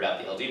have to worry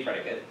about the LD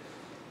predicate.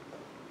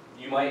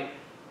 You might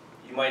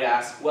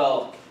ask,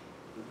 well,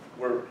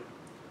 we're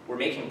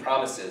making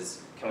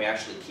promises, can we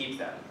actually keep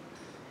them?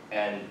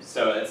 And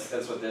so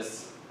that's what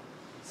this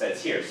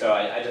says here. So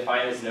I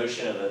define this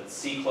notion of a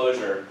C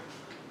closure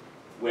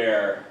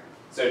where,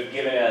 so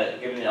given an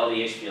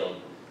LDH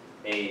field,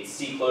 a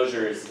C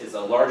closure is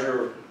a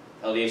larger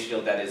LDH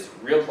field that is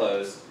real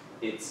closed,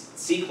 it's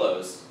C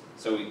closed,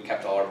 so we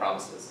kept all our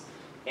promises.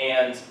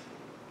 And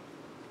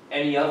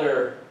any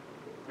other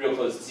real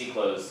closed C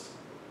closed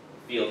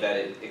field that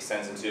it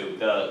extends into,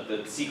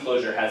 the C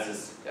closure has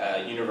this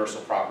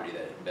universal property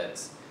that it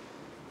embeds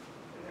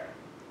in there.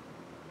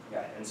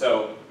 Yeah, and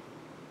so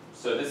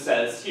this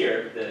says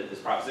here, this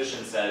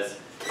proposition says,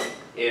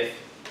 if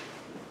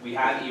we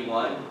have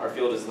E1, our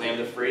field is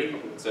lambda free,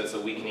 so it's a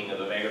weakening of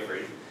omega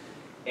free,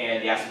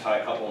 and the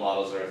asymptotic couple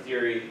models are a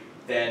theory,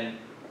 then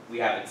we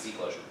have its C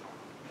closure.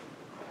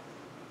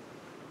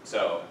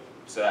 So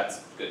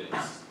that's good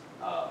news.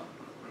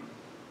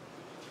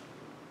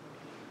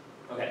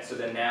 Okay, so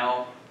then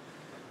now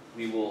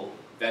we will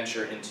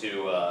venture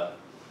into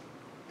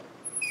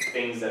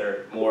things that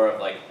are more of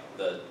like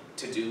the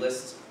to-do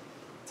list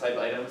type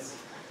items.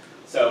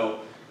 So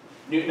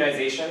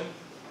Newtonization.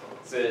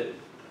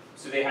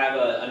 So they have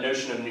a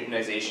notion of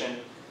Newtonization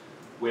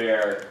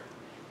where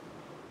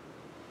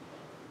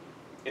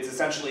it's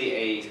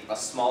essentially a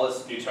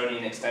smallest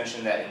Newtonian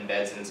extension that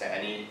embeds into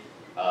any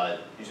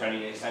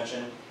Newtonian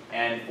extension.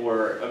 And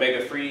for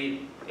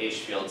omega-free H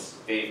fields,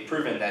 they've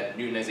proven that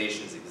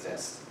Newtonizations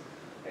exist.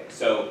 Okay,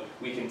 so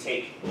we can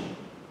take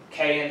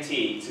K and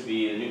T to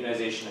be a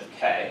Newtonization of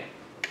K,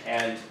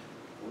 and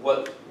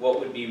what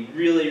would be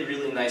really,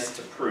 really nice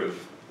to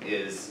prove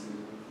is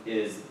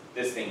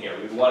this thing here.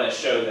 We want to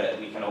show that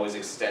we can always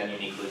extend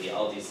uniquely the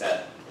LD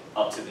set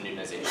up to the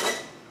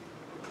Newtonization.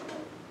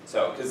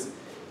 So,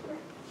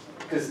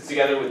 because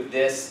together with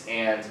this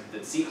and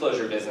the C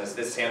closure business,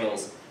 this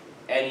handles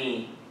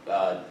any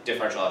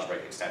differential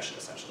algebraic extension,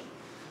 essentially.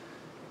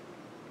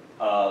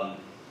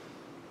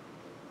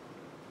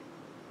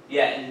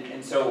 Yeah,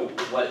 and so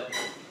what,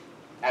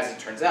 as it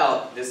turns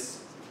out,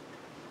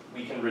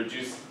 we can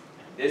reduce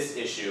this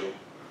issue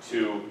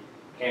to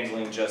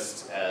handling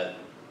just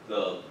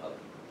the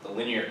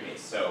linear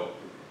case. So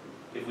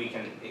if we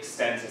can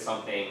extend to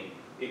something,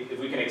 if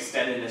we can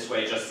extend in this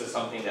way just to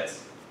something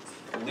that's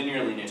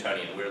linearly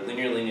Newtonian, where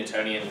linearly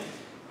Newtonian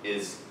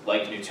is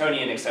like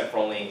Newtonian except for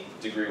only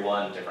degree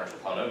 1 differential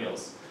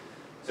polynomials.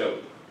 So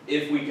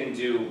if we can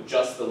do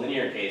just the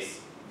linear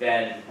case,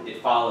 then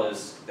it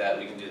follows that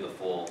we can do the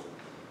full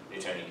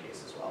Newtonian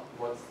case as well.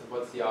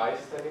 What's the I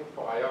standing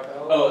for? I of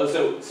L?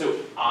 Oh, so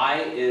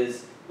I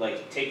is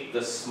like take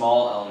the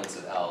small elements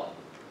of L.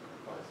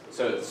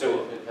 So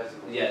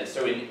Infinitesimal. yeah,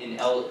 so in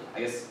L, I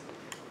guess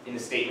in the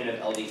statement of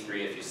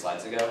LD3 a few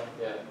slides ago,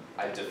 Yeah.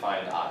 I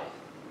defined I.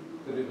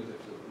 Derivative.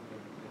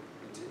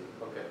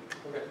 Okay.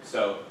 Okay.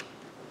 So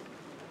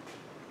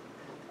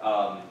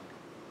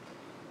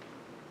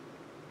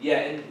yeah,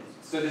 and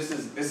so this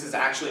is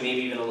actually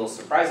maybe even a little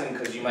surprising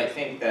because you might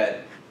think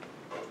that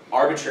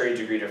arbitrary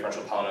degree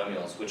differential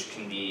polynomials, which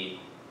can be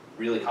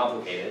really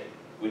complicated,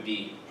 would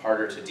be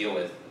harder to deal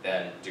with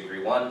than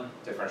degree 1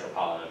 differential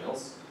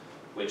polynomials,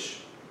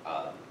 which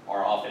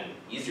are often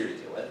easier to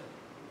deal with.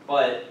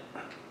 But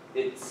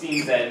it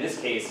seems that in this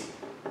case,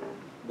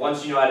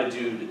 once you know how to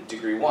do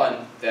degree 1,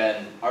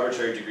 then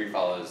arbitrary degree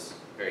follows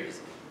very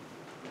easily.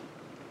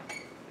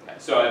 Okay,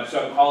 so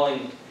I'm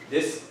calling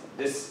this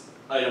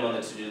item on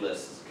the to-do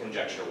list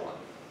conjecture 1.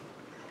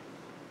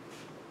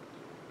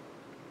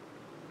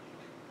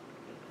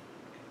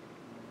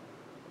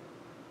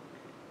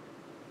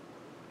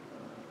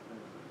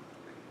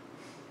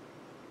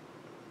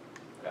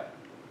 Okay.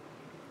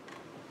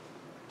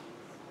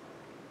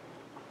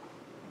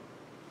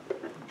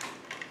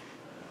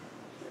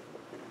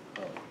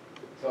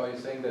 So are you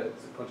saying that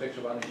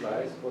conjecture 1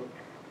 implies what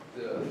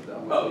the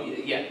Oh,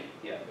 yeah.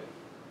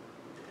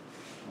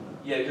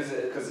 Yeah,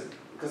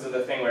 because of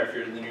the thing where if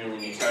you're linearly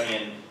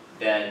Newtonian,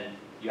 then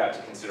you have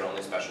to consider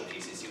only special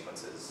PC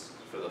sequences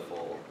for the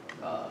full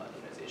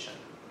unitization.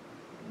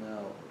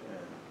 Now,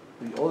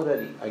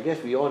 I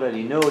guess we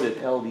already know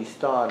that LD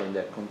star in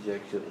that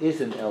conjecture is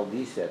an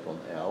LD set on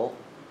L,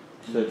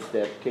 such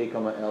that K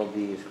comma LD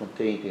is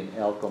contained in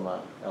L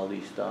comma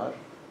LD star.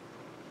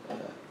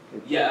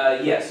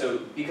 Yeah, so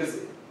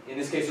because in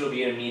this case it'll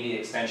be an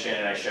immediate extension,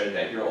 and I showed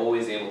that you're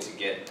always able to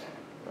get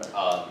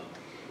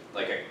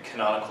like a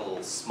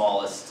canonical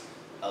smallest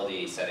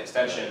LD set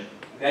extension.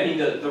 I mean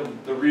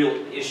the real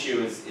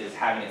issue is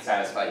having it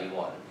satisfy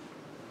E1.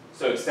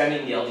 So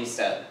extending the LD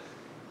set,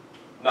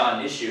 not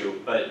an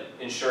issue, but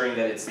ensuring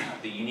that it's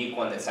the unique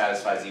one that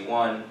satisfies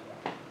E1.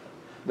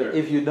 But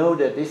if you know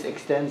that this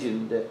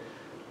extension, the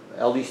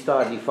LD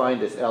star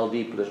defined as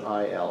LD plus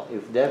IL,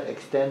 if that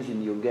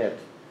extension you get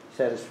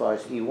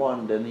satisfies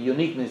E1, then the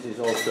uniqueness is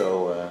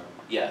also,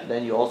 Yeah.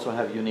 then you also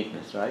have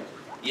uniqueness, right?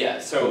 Yeah,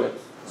 so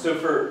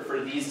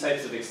for these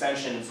types of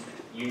extensions,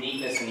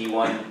 uniqueness and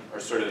E1 are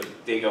sort of,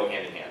 they go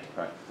hand in hand.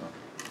 Right.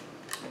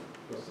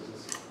 Because this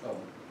is,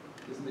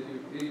 isn't it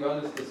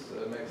E1 is this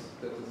that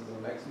this is a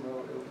maximal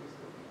LD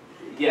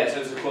set? Yeah,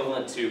 so it's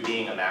equivalent to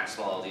being a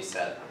maximal LD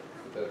set.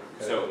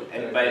 So,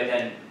 but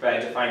I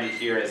defined it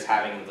here as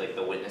having like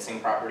the witnessing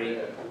property.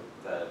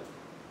 yeah.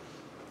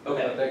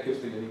 Okay. But that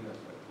gives the uniqueness,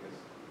 I guess.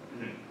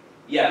 Mm-hmm.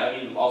 Yeah, I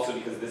mean also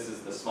because this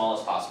is the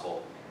smallest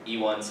possible.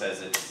 E1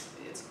 says it's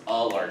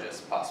a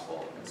largest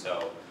possible, and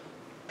so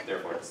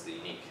therefore it's the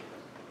unique.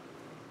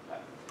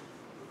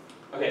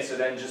 Okay, so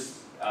then just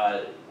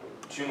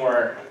two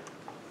more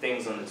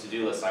things on the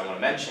to-do list I want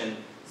to mention.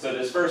 So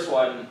this first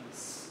one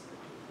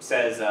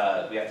says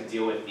we have to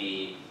deal with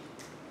the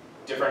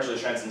differentially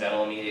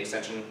transcendental immediate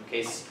extension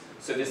case.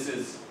 So this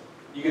is,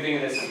 you can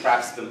think of this as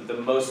perhaps the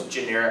most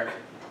generic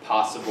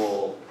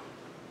possible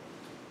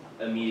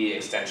immediate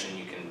extension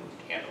you can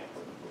handle.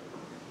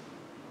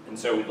 And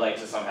so we'd like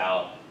to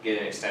somehow get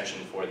an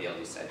extension for the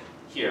LD set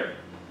here.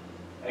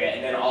 Okay,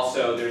 and then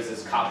also there's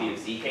this copy of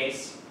Z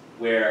case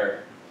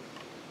where,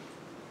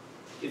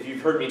 if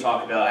you've heard me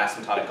talk about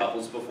asymptotic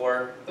couples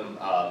before,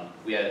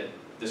 we had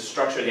the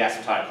structure of the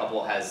asymptotic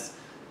couple has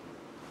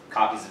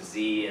copies of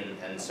Z,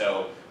 and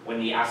so when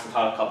the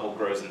asymptotic couple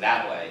grows in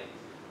that way,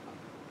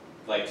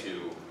 I'd like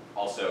to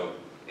also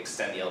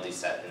extend the LD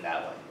set in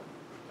that way.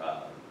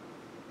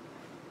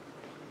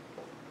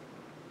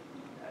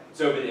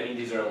 So, but, I mean,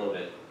 these are a little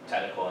bit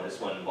technical, and this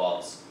one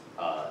involves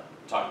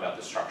talking about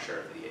the structure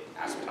of the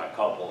asymptotic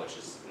couple, which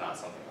is not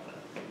something I'm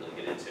going to really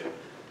get into.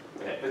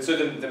 Okay, but so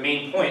the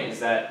main point is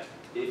that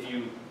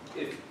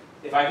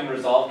if I can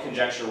resolve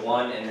conjecture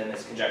 1 and then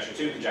this conjecture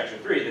 2, conjecture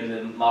 3, then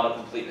the model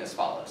completeness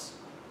follows.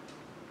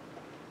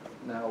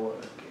 Now,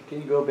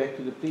 can you go back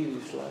to the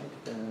previous slide?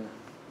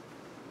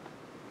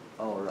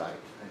 All right,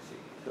 I see.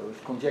 So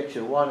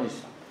conjecture 1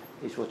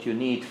 is what you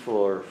need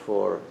for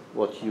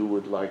what you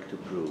would like to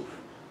prove.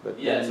 But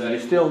yeah, then so you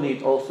still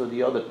need also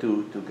the other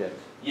two to get.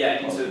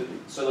 Yeah, and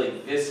so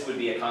like this would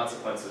be a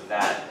consequence of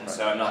that, and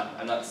so I'm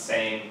not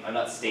stating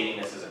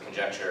this as a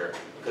conjecture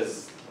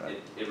because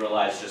it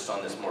relies just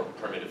on this more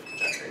primitive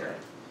conjecture here.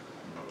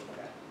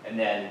 Okay. And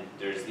then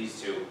there's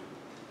these two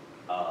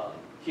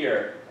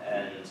here,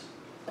 and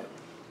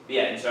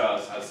yeah, and so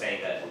I was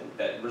saying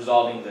that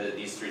resolving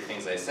these three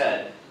things I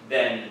said,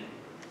 then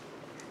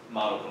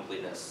model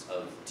completeness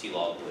of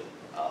T-log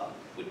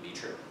would be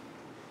true.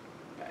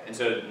 Okay. And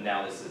so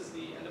now this is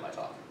the end of my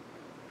talk.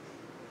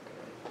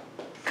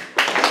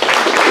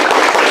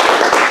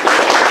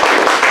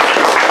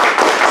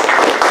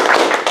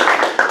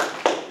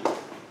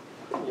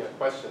 Yeah,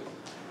 questions?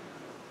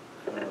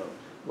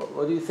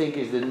 What do you think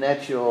is the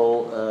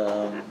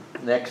natural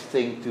next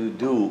thing to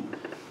do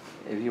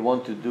if you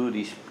want to do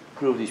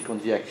prove these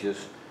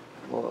conjectures?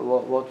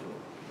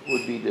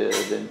 would be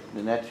the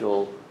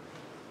natural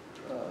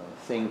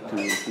thing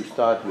to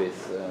start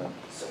with.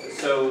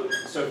 So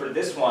for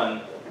this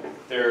one,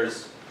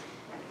 there's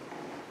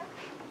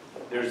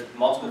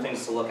multiple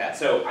things to look at.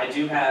 So I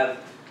do have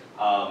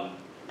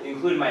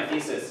included in my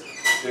thesis.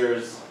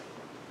 There's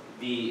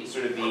the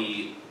sort of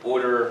the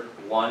order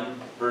 1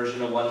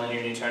 version of one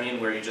linear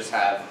Newtonian, where you just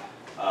have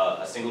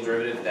a single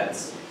derivative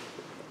that's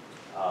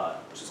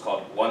which is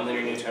called one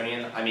linear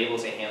Newtonian. I'm able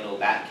to handle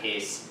that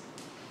case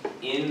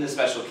in the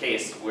special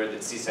case where the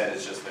C set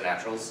is just the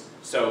naturals.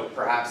 So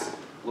perhaps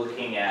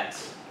looking at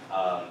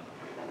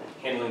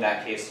handling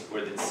that case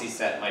where the C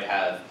set might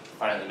have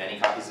finitely many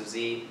copies of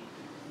Z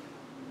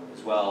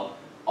as well.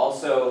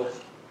 Also,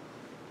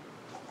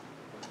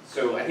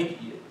 so I think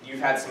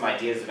you've had some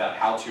ideas about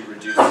how to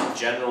reduce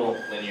general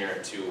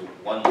linear to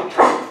one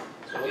linear.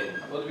 So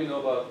what do we know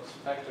about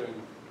factoring?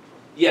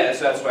 Yeah,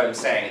 so that's what I'm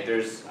saying.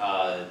 There's,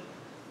 I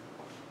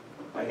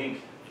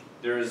think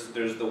there's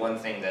the one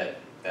thing that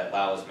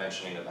Lau was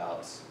mentioning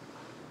about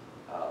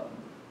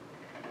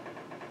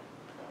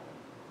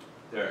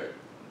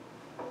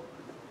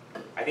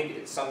I think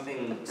it's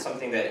something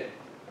that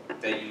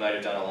you might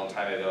have done a long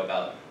time ago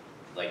about,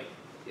 like,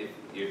 if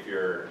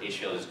your H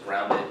field is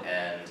grounded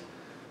and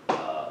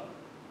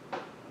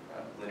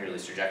linearly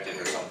surjected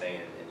or something,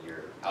 and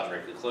you're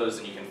algebraically closed,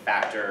 and you can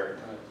factor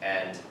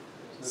and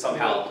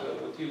somehow.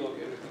 T log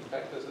everything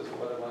factors as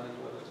order 1 and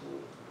order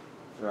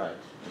 2. Right.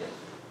 Yes.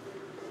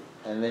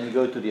 And then you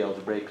go to the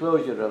algebraic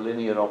closure, a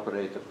linear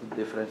operator,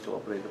 differential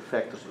operator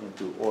factors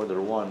into order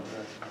 1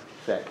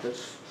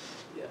 factors.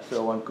 Yeah.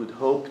 So one could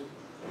hope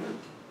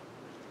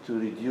to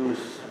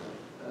reduce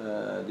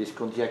this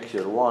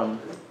conjecture 1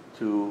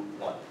 to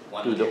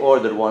the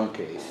order 1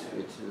 case.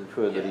 It's a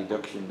further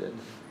reduction then.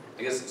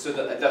 I guess, so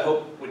the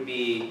hope would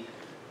be,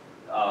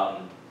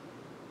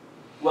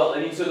 well, I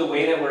mean, so the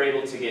way that we're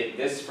able to get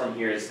this from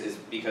here is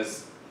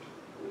because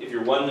if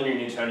you're one linear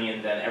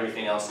Newtonian, then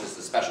everything else is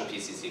the special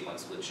PC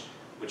sequence,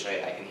 which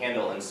I can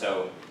handle. And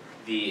so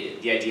the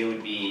idea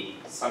would be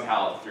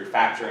somehow through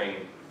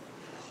factoring,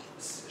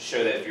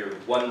 show that if you're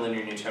one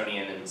linear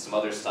Newtonian and some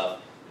other stuff,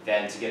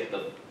 then to get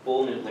the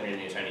full linear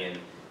Newtonian,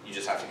 you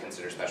just have to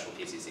consider special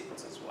PC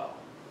sequence as well.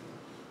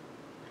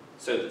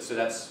 So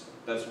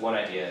that's one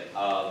idea.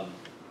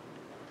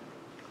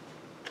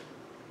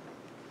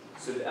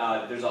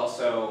 There's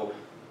also.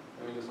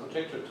 I mean, this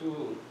conjecture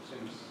 2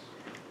 seems.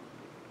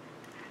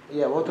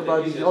 Yeah. What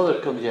about these other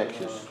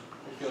conjectures?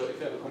 If you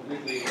have a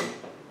completely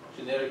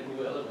generic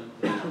new element.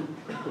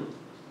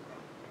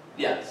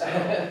 Yes.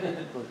 That seems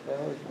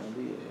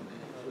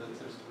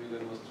to be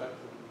the most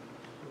attractive.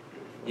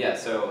 Yeah.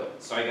 So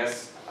I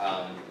guess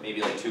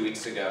maybe like 2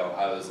 weeks ago,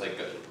 I was like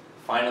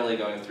finally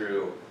going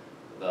through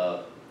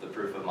the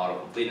proof of model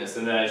completeness,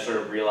 and then I sort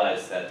of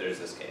realized that there's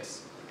this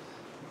case.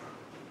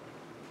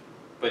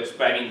 But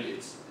I mean,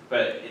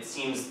 it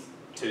seems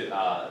to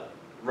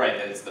right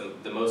that it's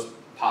the most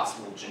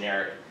possible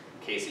generic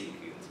case that you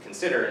can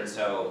consider, and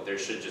so there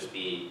should just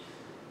be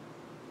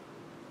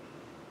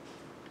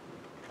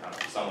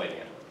some way to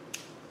handle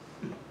it.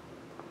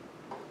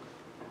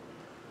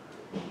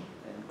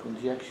 And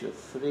conjecture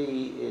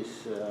 3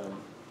 is.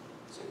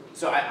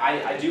 So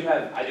I do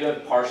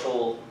have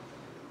partial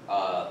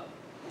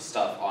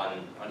stuff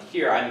on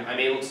here. I'm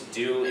able to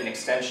do an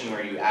extension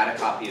where you add a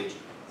copy of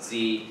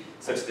Z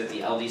such that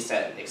the LD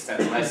set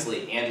extends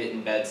nicely and it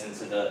embeds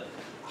into the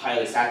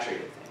highly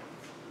saturated thing.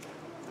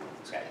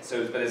 Okay,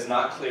 so but it's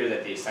not clear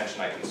that the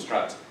extension I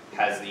construct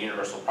has the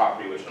universal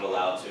property which would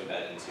allow it to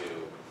embed into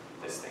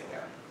this thing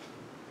there.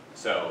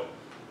 So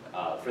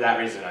for that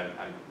reason,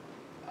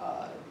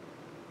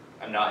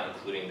 I'm not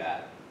including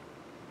that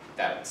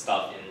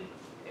stuff in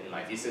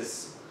my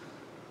thesis.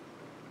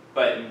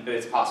 But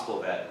it's possible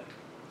that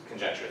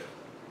conjecture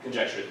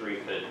 3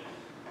 could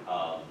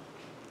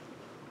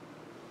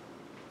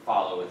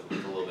follow with a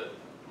little bit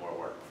more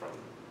work from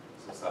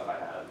some stuff I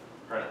have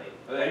currently.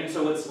 I mean,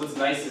 so what's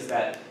nice is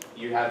that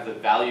you have the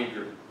value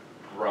group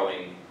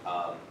growing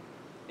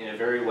in a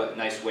very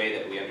nice way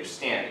that we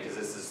understand, because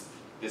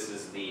this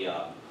is the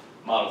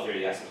model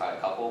theory of the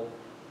asymptotic couple,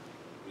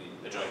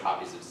 the joint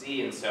copies of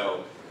Z, and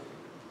so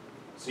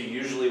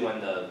usually when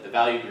the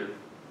value group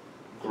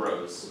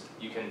grows,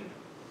 you can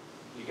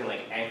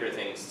like anchor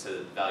things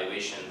to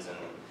valuations and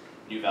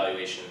new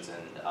valuations,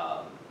 and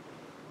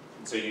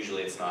so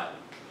usually it's not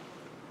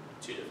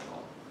too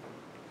difficult.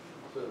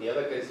 So in the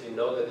other case, you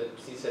know that the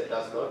C set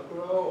does not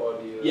grow, or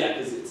do you? Yeah,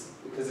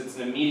 because it's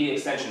an immediate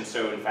extension.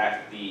 So in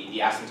fact, the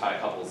asymptotic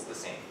couple is the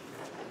same.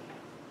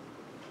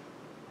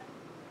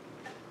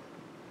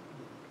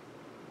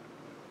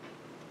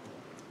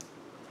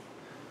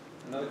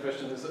 Another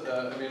question is,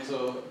 I mean,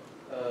 so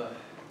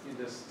in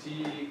this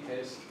T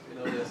case, you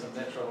know, there's some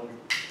natural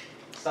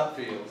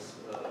subfields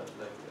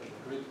like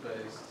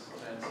grid-based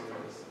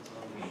Transseries and so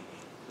on.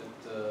 That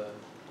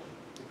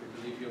if we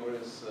believe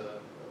yours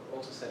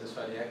also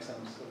satisfy the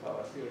axioms of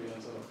our theory,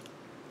 and so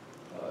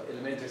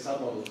elementary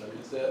submodels. I mean,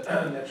 is there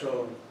a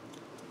natural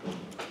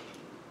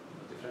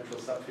differential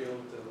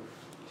subfield of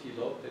T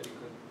log that you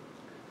could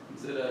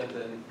consider, and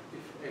then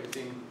if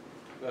everything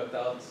worked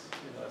out,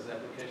 as an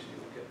application, you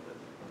would get that.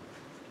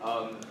 I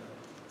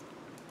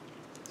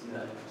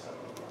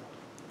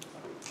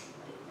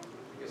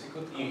guess you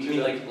could You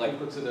consider, mean like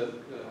consider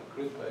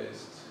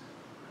grid-based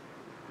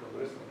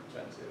logarithmic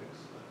transseries.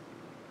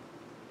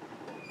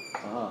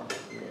 Ah,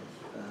 yes.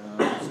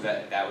 so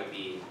that would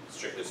be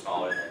strictly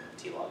smaller than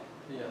T-log.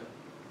 Yeah. This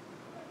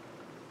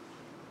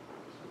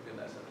would be a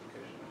nice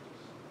application,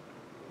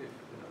 if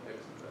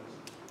everything works.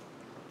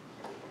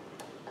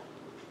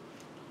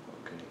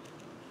 Okay.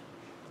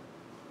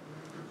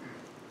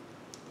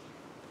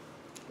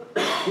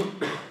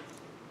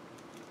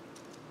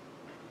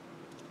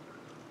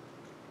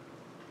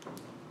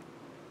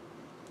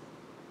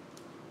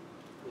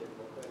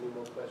 Any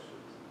more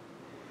questions?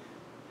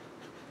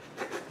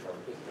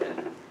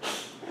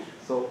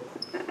 So,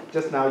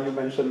 just now you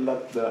mentioned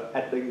that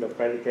adding the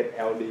predicate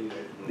LD,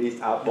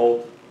 these are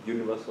both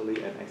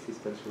universally and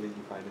existentially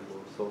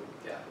definable. So,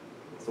 Yeah.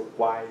 so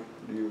why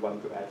do you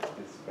want to add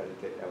this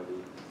predicate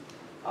LD?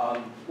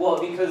 Well,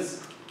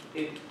 because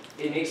it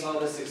makes all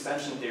this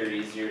extension theory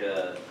easier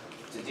to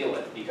deal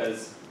with,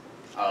 because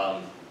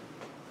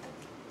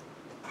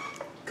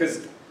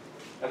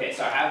okay,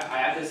 so I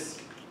have this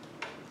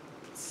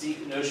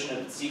notion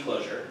of C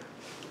closure.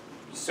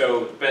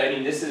 So, but I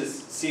mean, this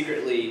is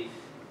secretly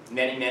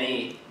many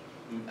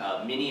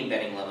mini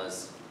embedding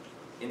lemmas,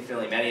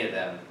 infinitely many of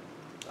them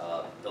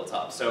built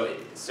up. So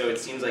it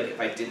seems like if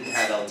I didn't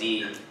have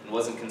LD and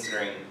wasn't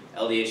considering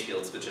LDH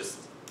fields, but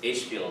just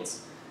H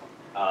fields,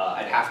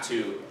 I'd have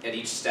to at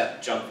each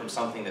step jump from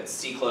something that's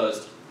C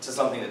closed to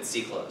something that's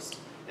C closed.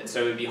 And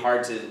so it would be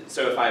hard to,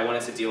 so if I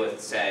wanted to deal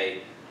with,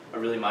 say, a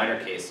really minor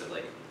case of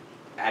like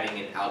adding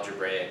an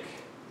algebraic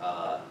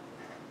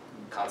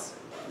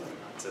constant,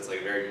 so it's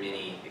like a very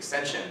mini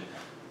extension,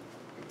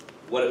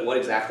 what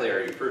exactly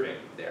are you proving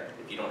there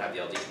if you don't have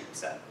the LD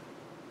set?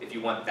 If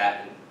you want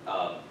that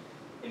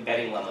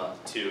embedding lemma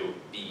to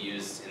be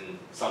used in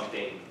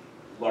something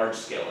large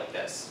scale like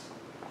this.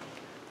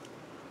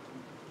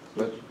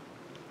 But,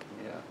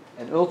 yeah,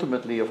 and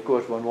ultimately, of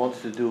course, one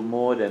wants to do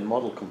more than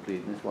model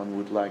completeness. One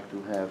would like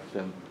to have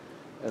some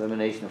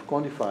elimination of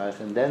quantifiers,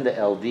 and then the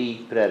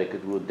LD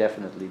predicate would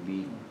definitely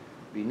be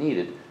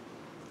needed.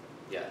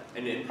 Yeah,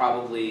 and then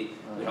probably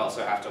we'd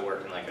also have to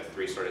work in like a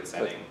three-sorted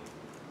setting.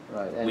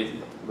 Right,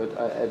 and, but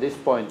at this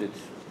point, it's,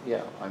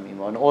 yeah, I mean,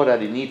 one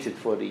already needs it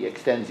for the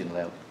extension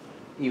lemma,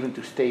 even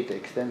to state the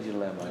extension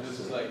lemma. And this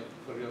is like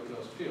for real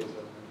closed fields,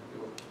 I mean,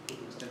 you will put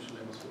extension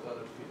lemmas for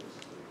other fields,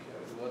 so you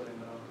carry the water in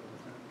around.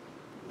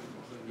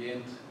 So in the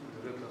end,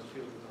 the real closed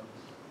field is on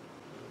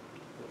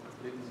the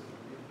completeness of the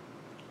field.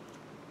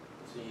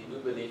 So you do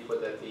believe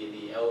that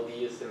the LD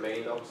is the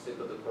main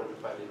obstacle to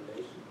quantified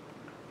elimination?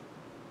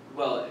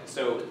 Well,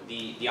 so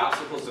the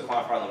obstacles to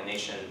quantifier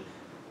elimination,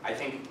 I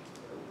think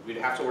we'd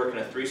have to work in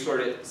a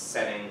three-sorted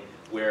setting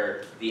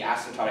where the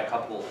asymptotic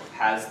couple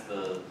has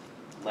the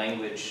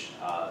language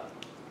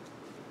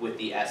with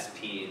the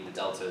SP, the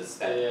deltas,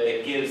 that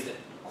it gives the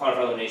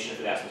quantifier elimination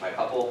for the asymptotic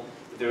couple.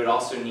 They would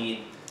also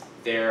need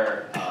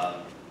their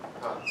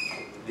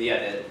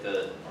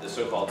the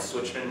so-called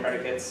Switchman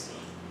predicates,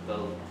 the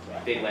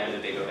big lambda,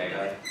 big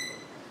omega,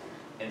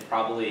 and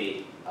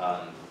probably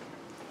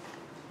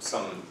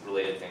some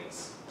related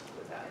things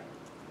with that.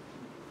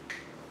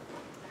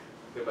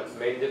 Okay, but the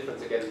main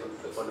difference again from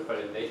the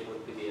quantified elimination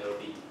would be the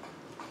LD,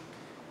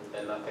 and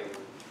then nothing.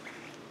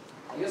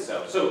 I guess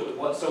so.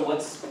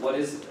 What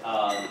is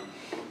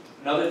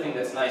another thing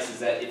that's nice is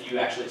that if you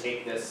actually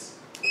take this,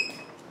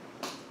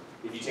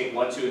 if you take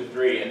 1, 2, and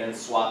 3, and then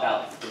swap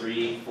out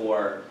 3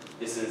 for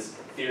this is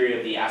theory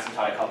of the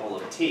asymptotic couple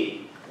of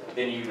T,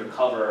 then you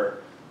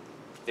recover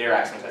their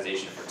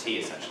axiomatization for T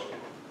essentially,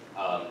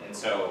 and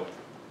so.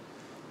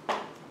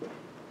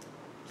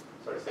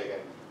 Sorry, say again.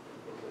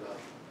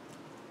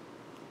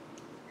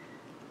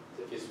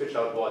 So if you switch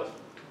out what?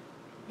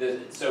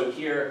 So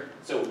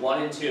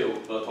 1 and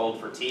 2 both hold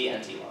for T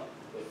and T log.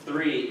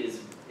 3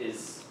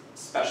 is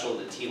special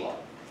to T log,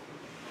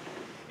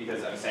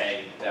 because I'm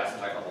saying the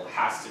asymptotic couple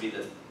has to be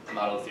the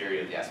model theory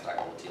of the asymptotic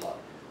couple of T log.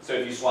 So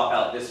if you swap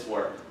out this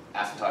for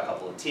asymptotic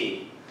couple of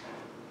T,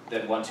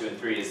 then 1, 2, and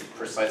 3 is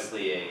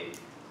precisely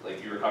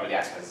like you recover the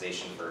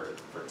axiomatization for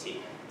T.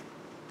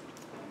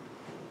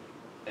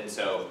 And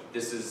so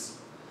this is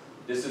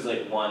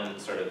like one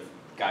sort of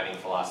guiding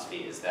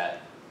philosophy, is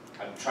that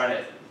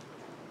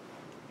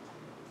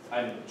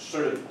I'm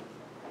sort of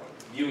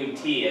viewing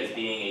T as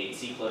being a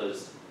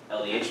C-closed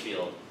LDH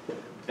field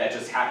that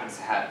just happens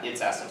to have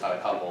its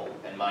asymptotic couple,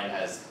 and mine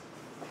has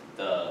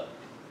the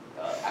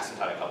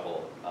asymptotic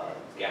couple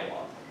gamma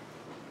log.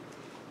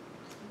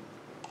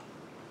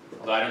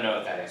 Although I don't know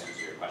if that answers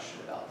your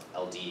question about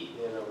LD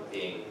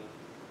being.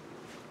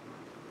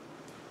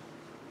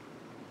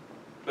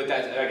 But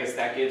that, I guess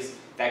that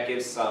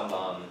gives some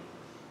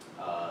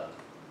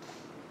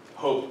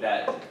hope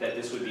that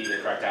this would be the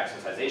correct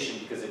axiomatization,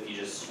 because if you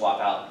just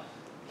swap out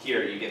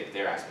here, you get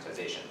their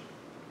axiomatization.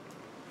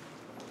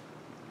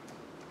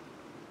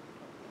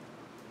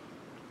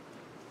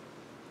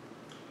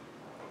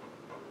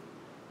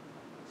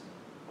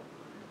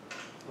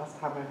 last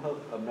time I heard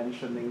a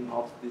mentioning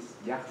of this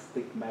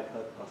yardstick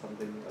method or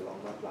something along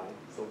that line.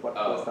 So what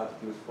was that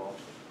used for?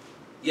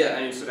 Yeah,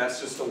 I mean, so that's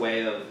just a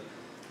way of.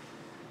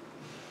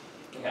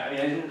 Yeah, I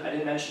mean, I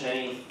didn't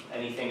mention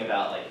anything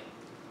about like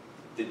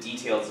the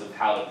details of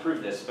how to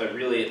prove this, but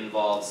really it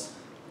involves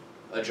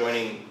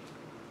adjoining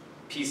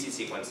PC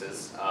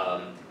sequences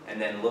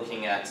and then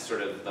looking at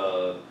sort of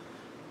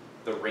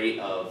the rate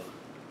of,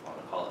 I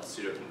want to call it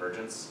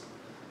pseudo-convergence.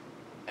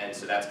 And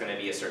so that's going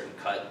to be a certain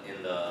cut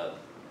in the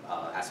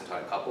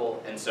asymptotic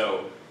couple. And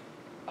so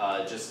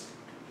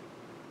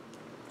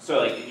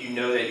like you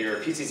know that your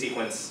PC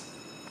sequence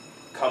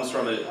comes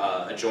from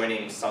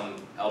adjoining some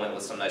element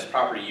with some nice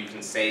property, you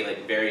can say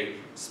like very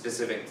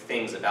specific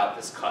things about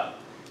this cut.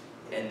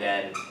 And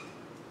then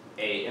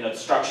an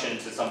obstruction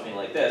to something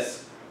like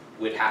this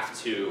would have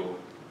to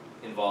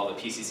involve a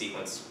PC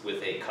sequence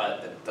with a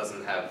cut that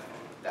doesn't have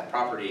that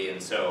property,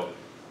 and so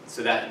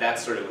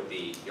that's sort of what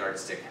the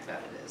yardstick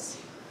method is.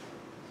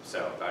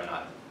 So I'm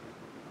not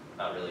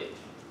really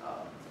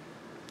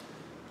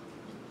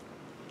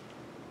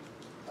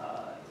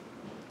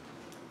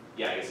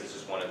yeah, I guess it's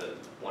just one of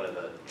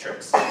the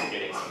tricks in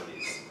getting some of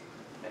these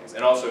things,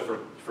 and also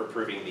for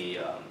proving the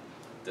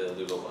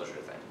Lugo closure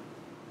thing.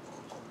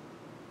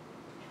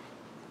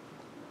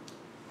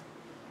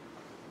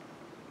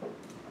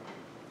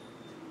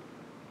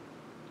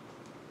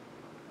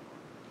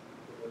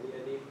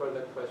 Any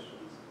further questions?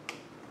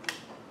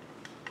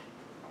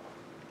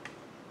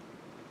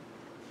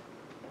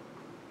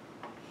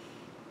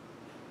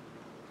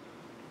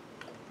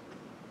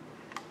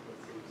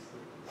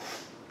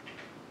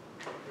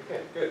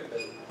 Okay, good.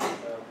 Then,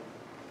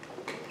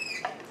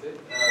 that's it.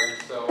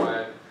 So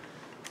I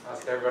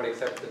ask everyone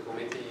except the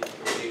committee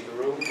to leave the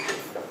room.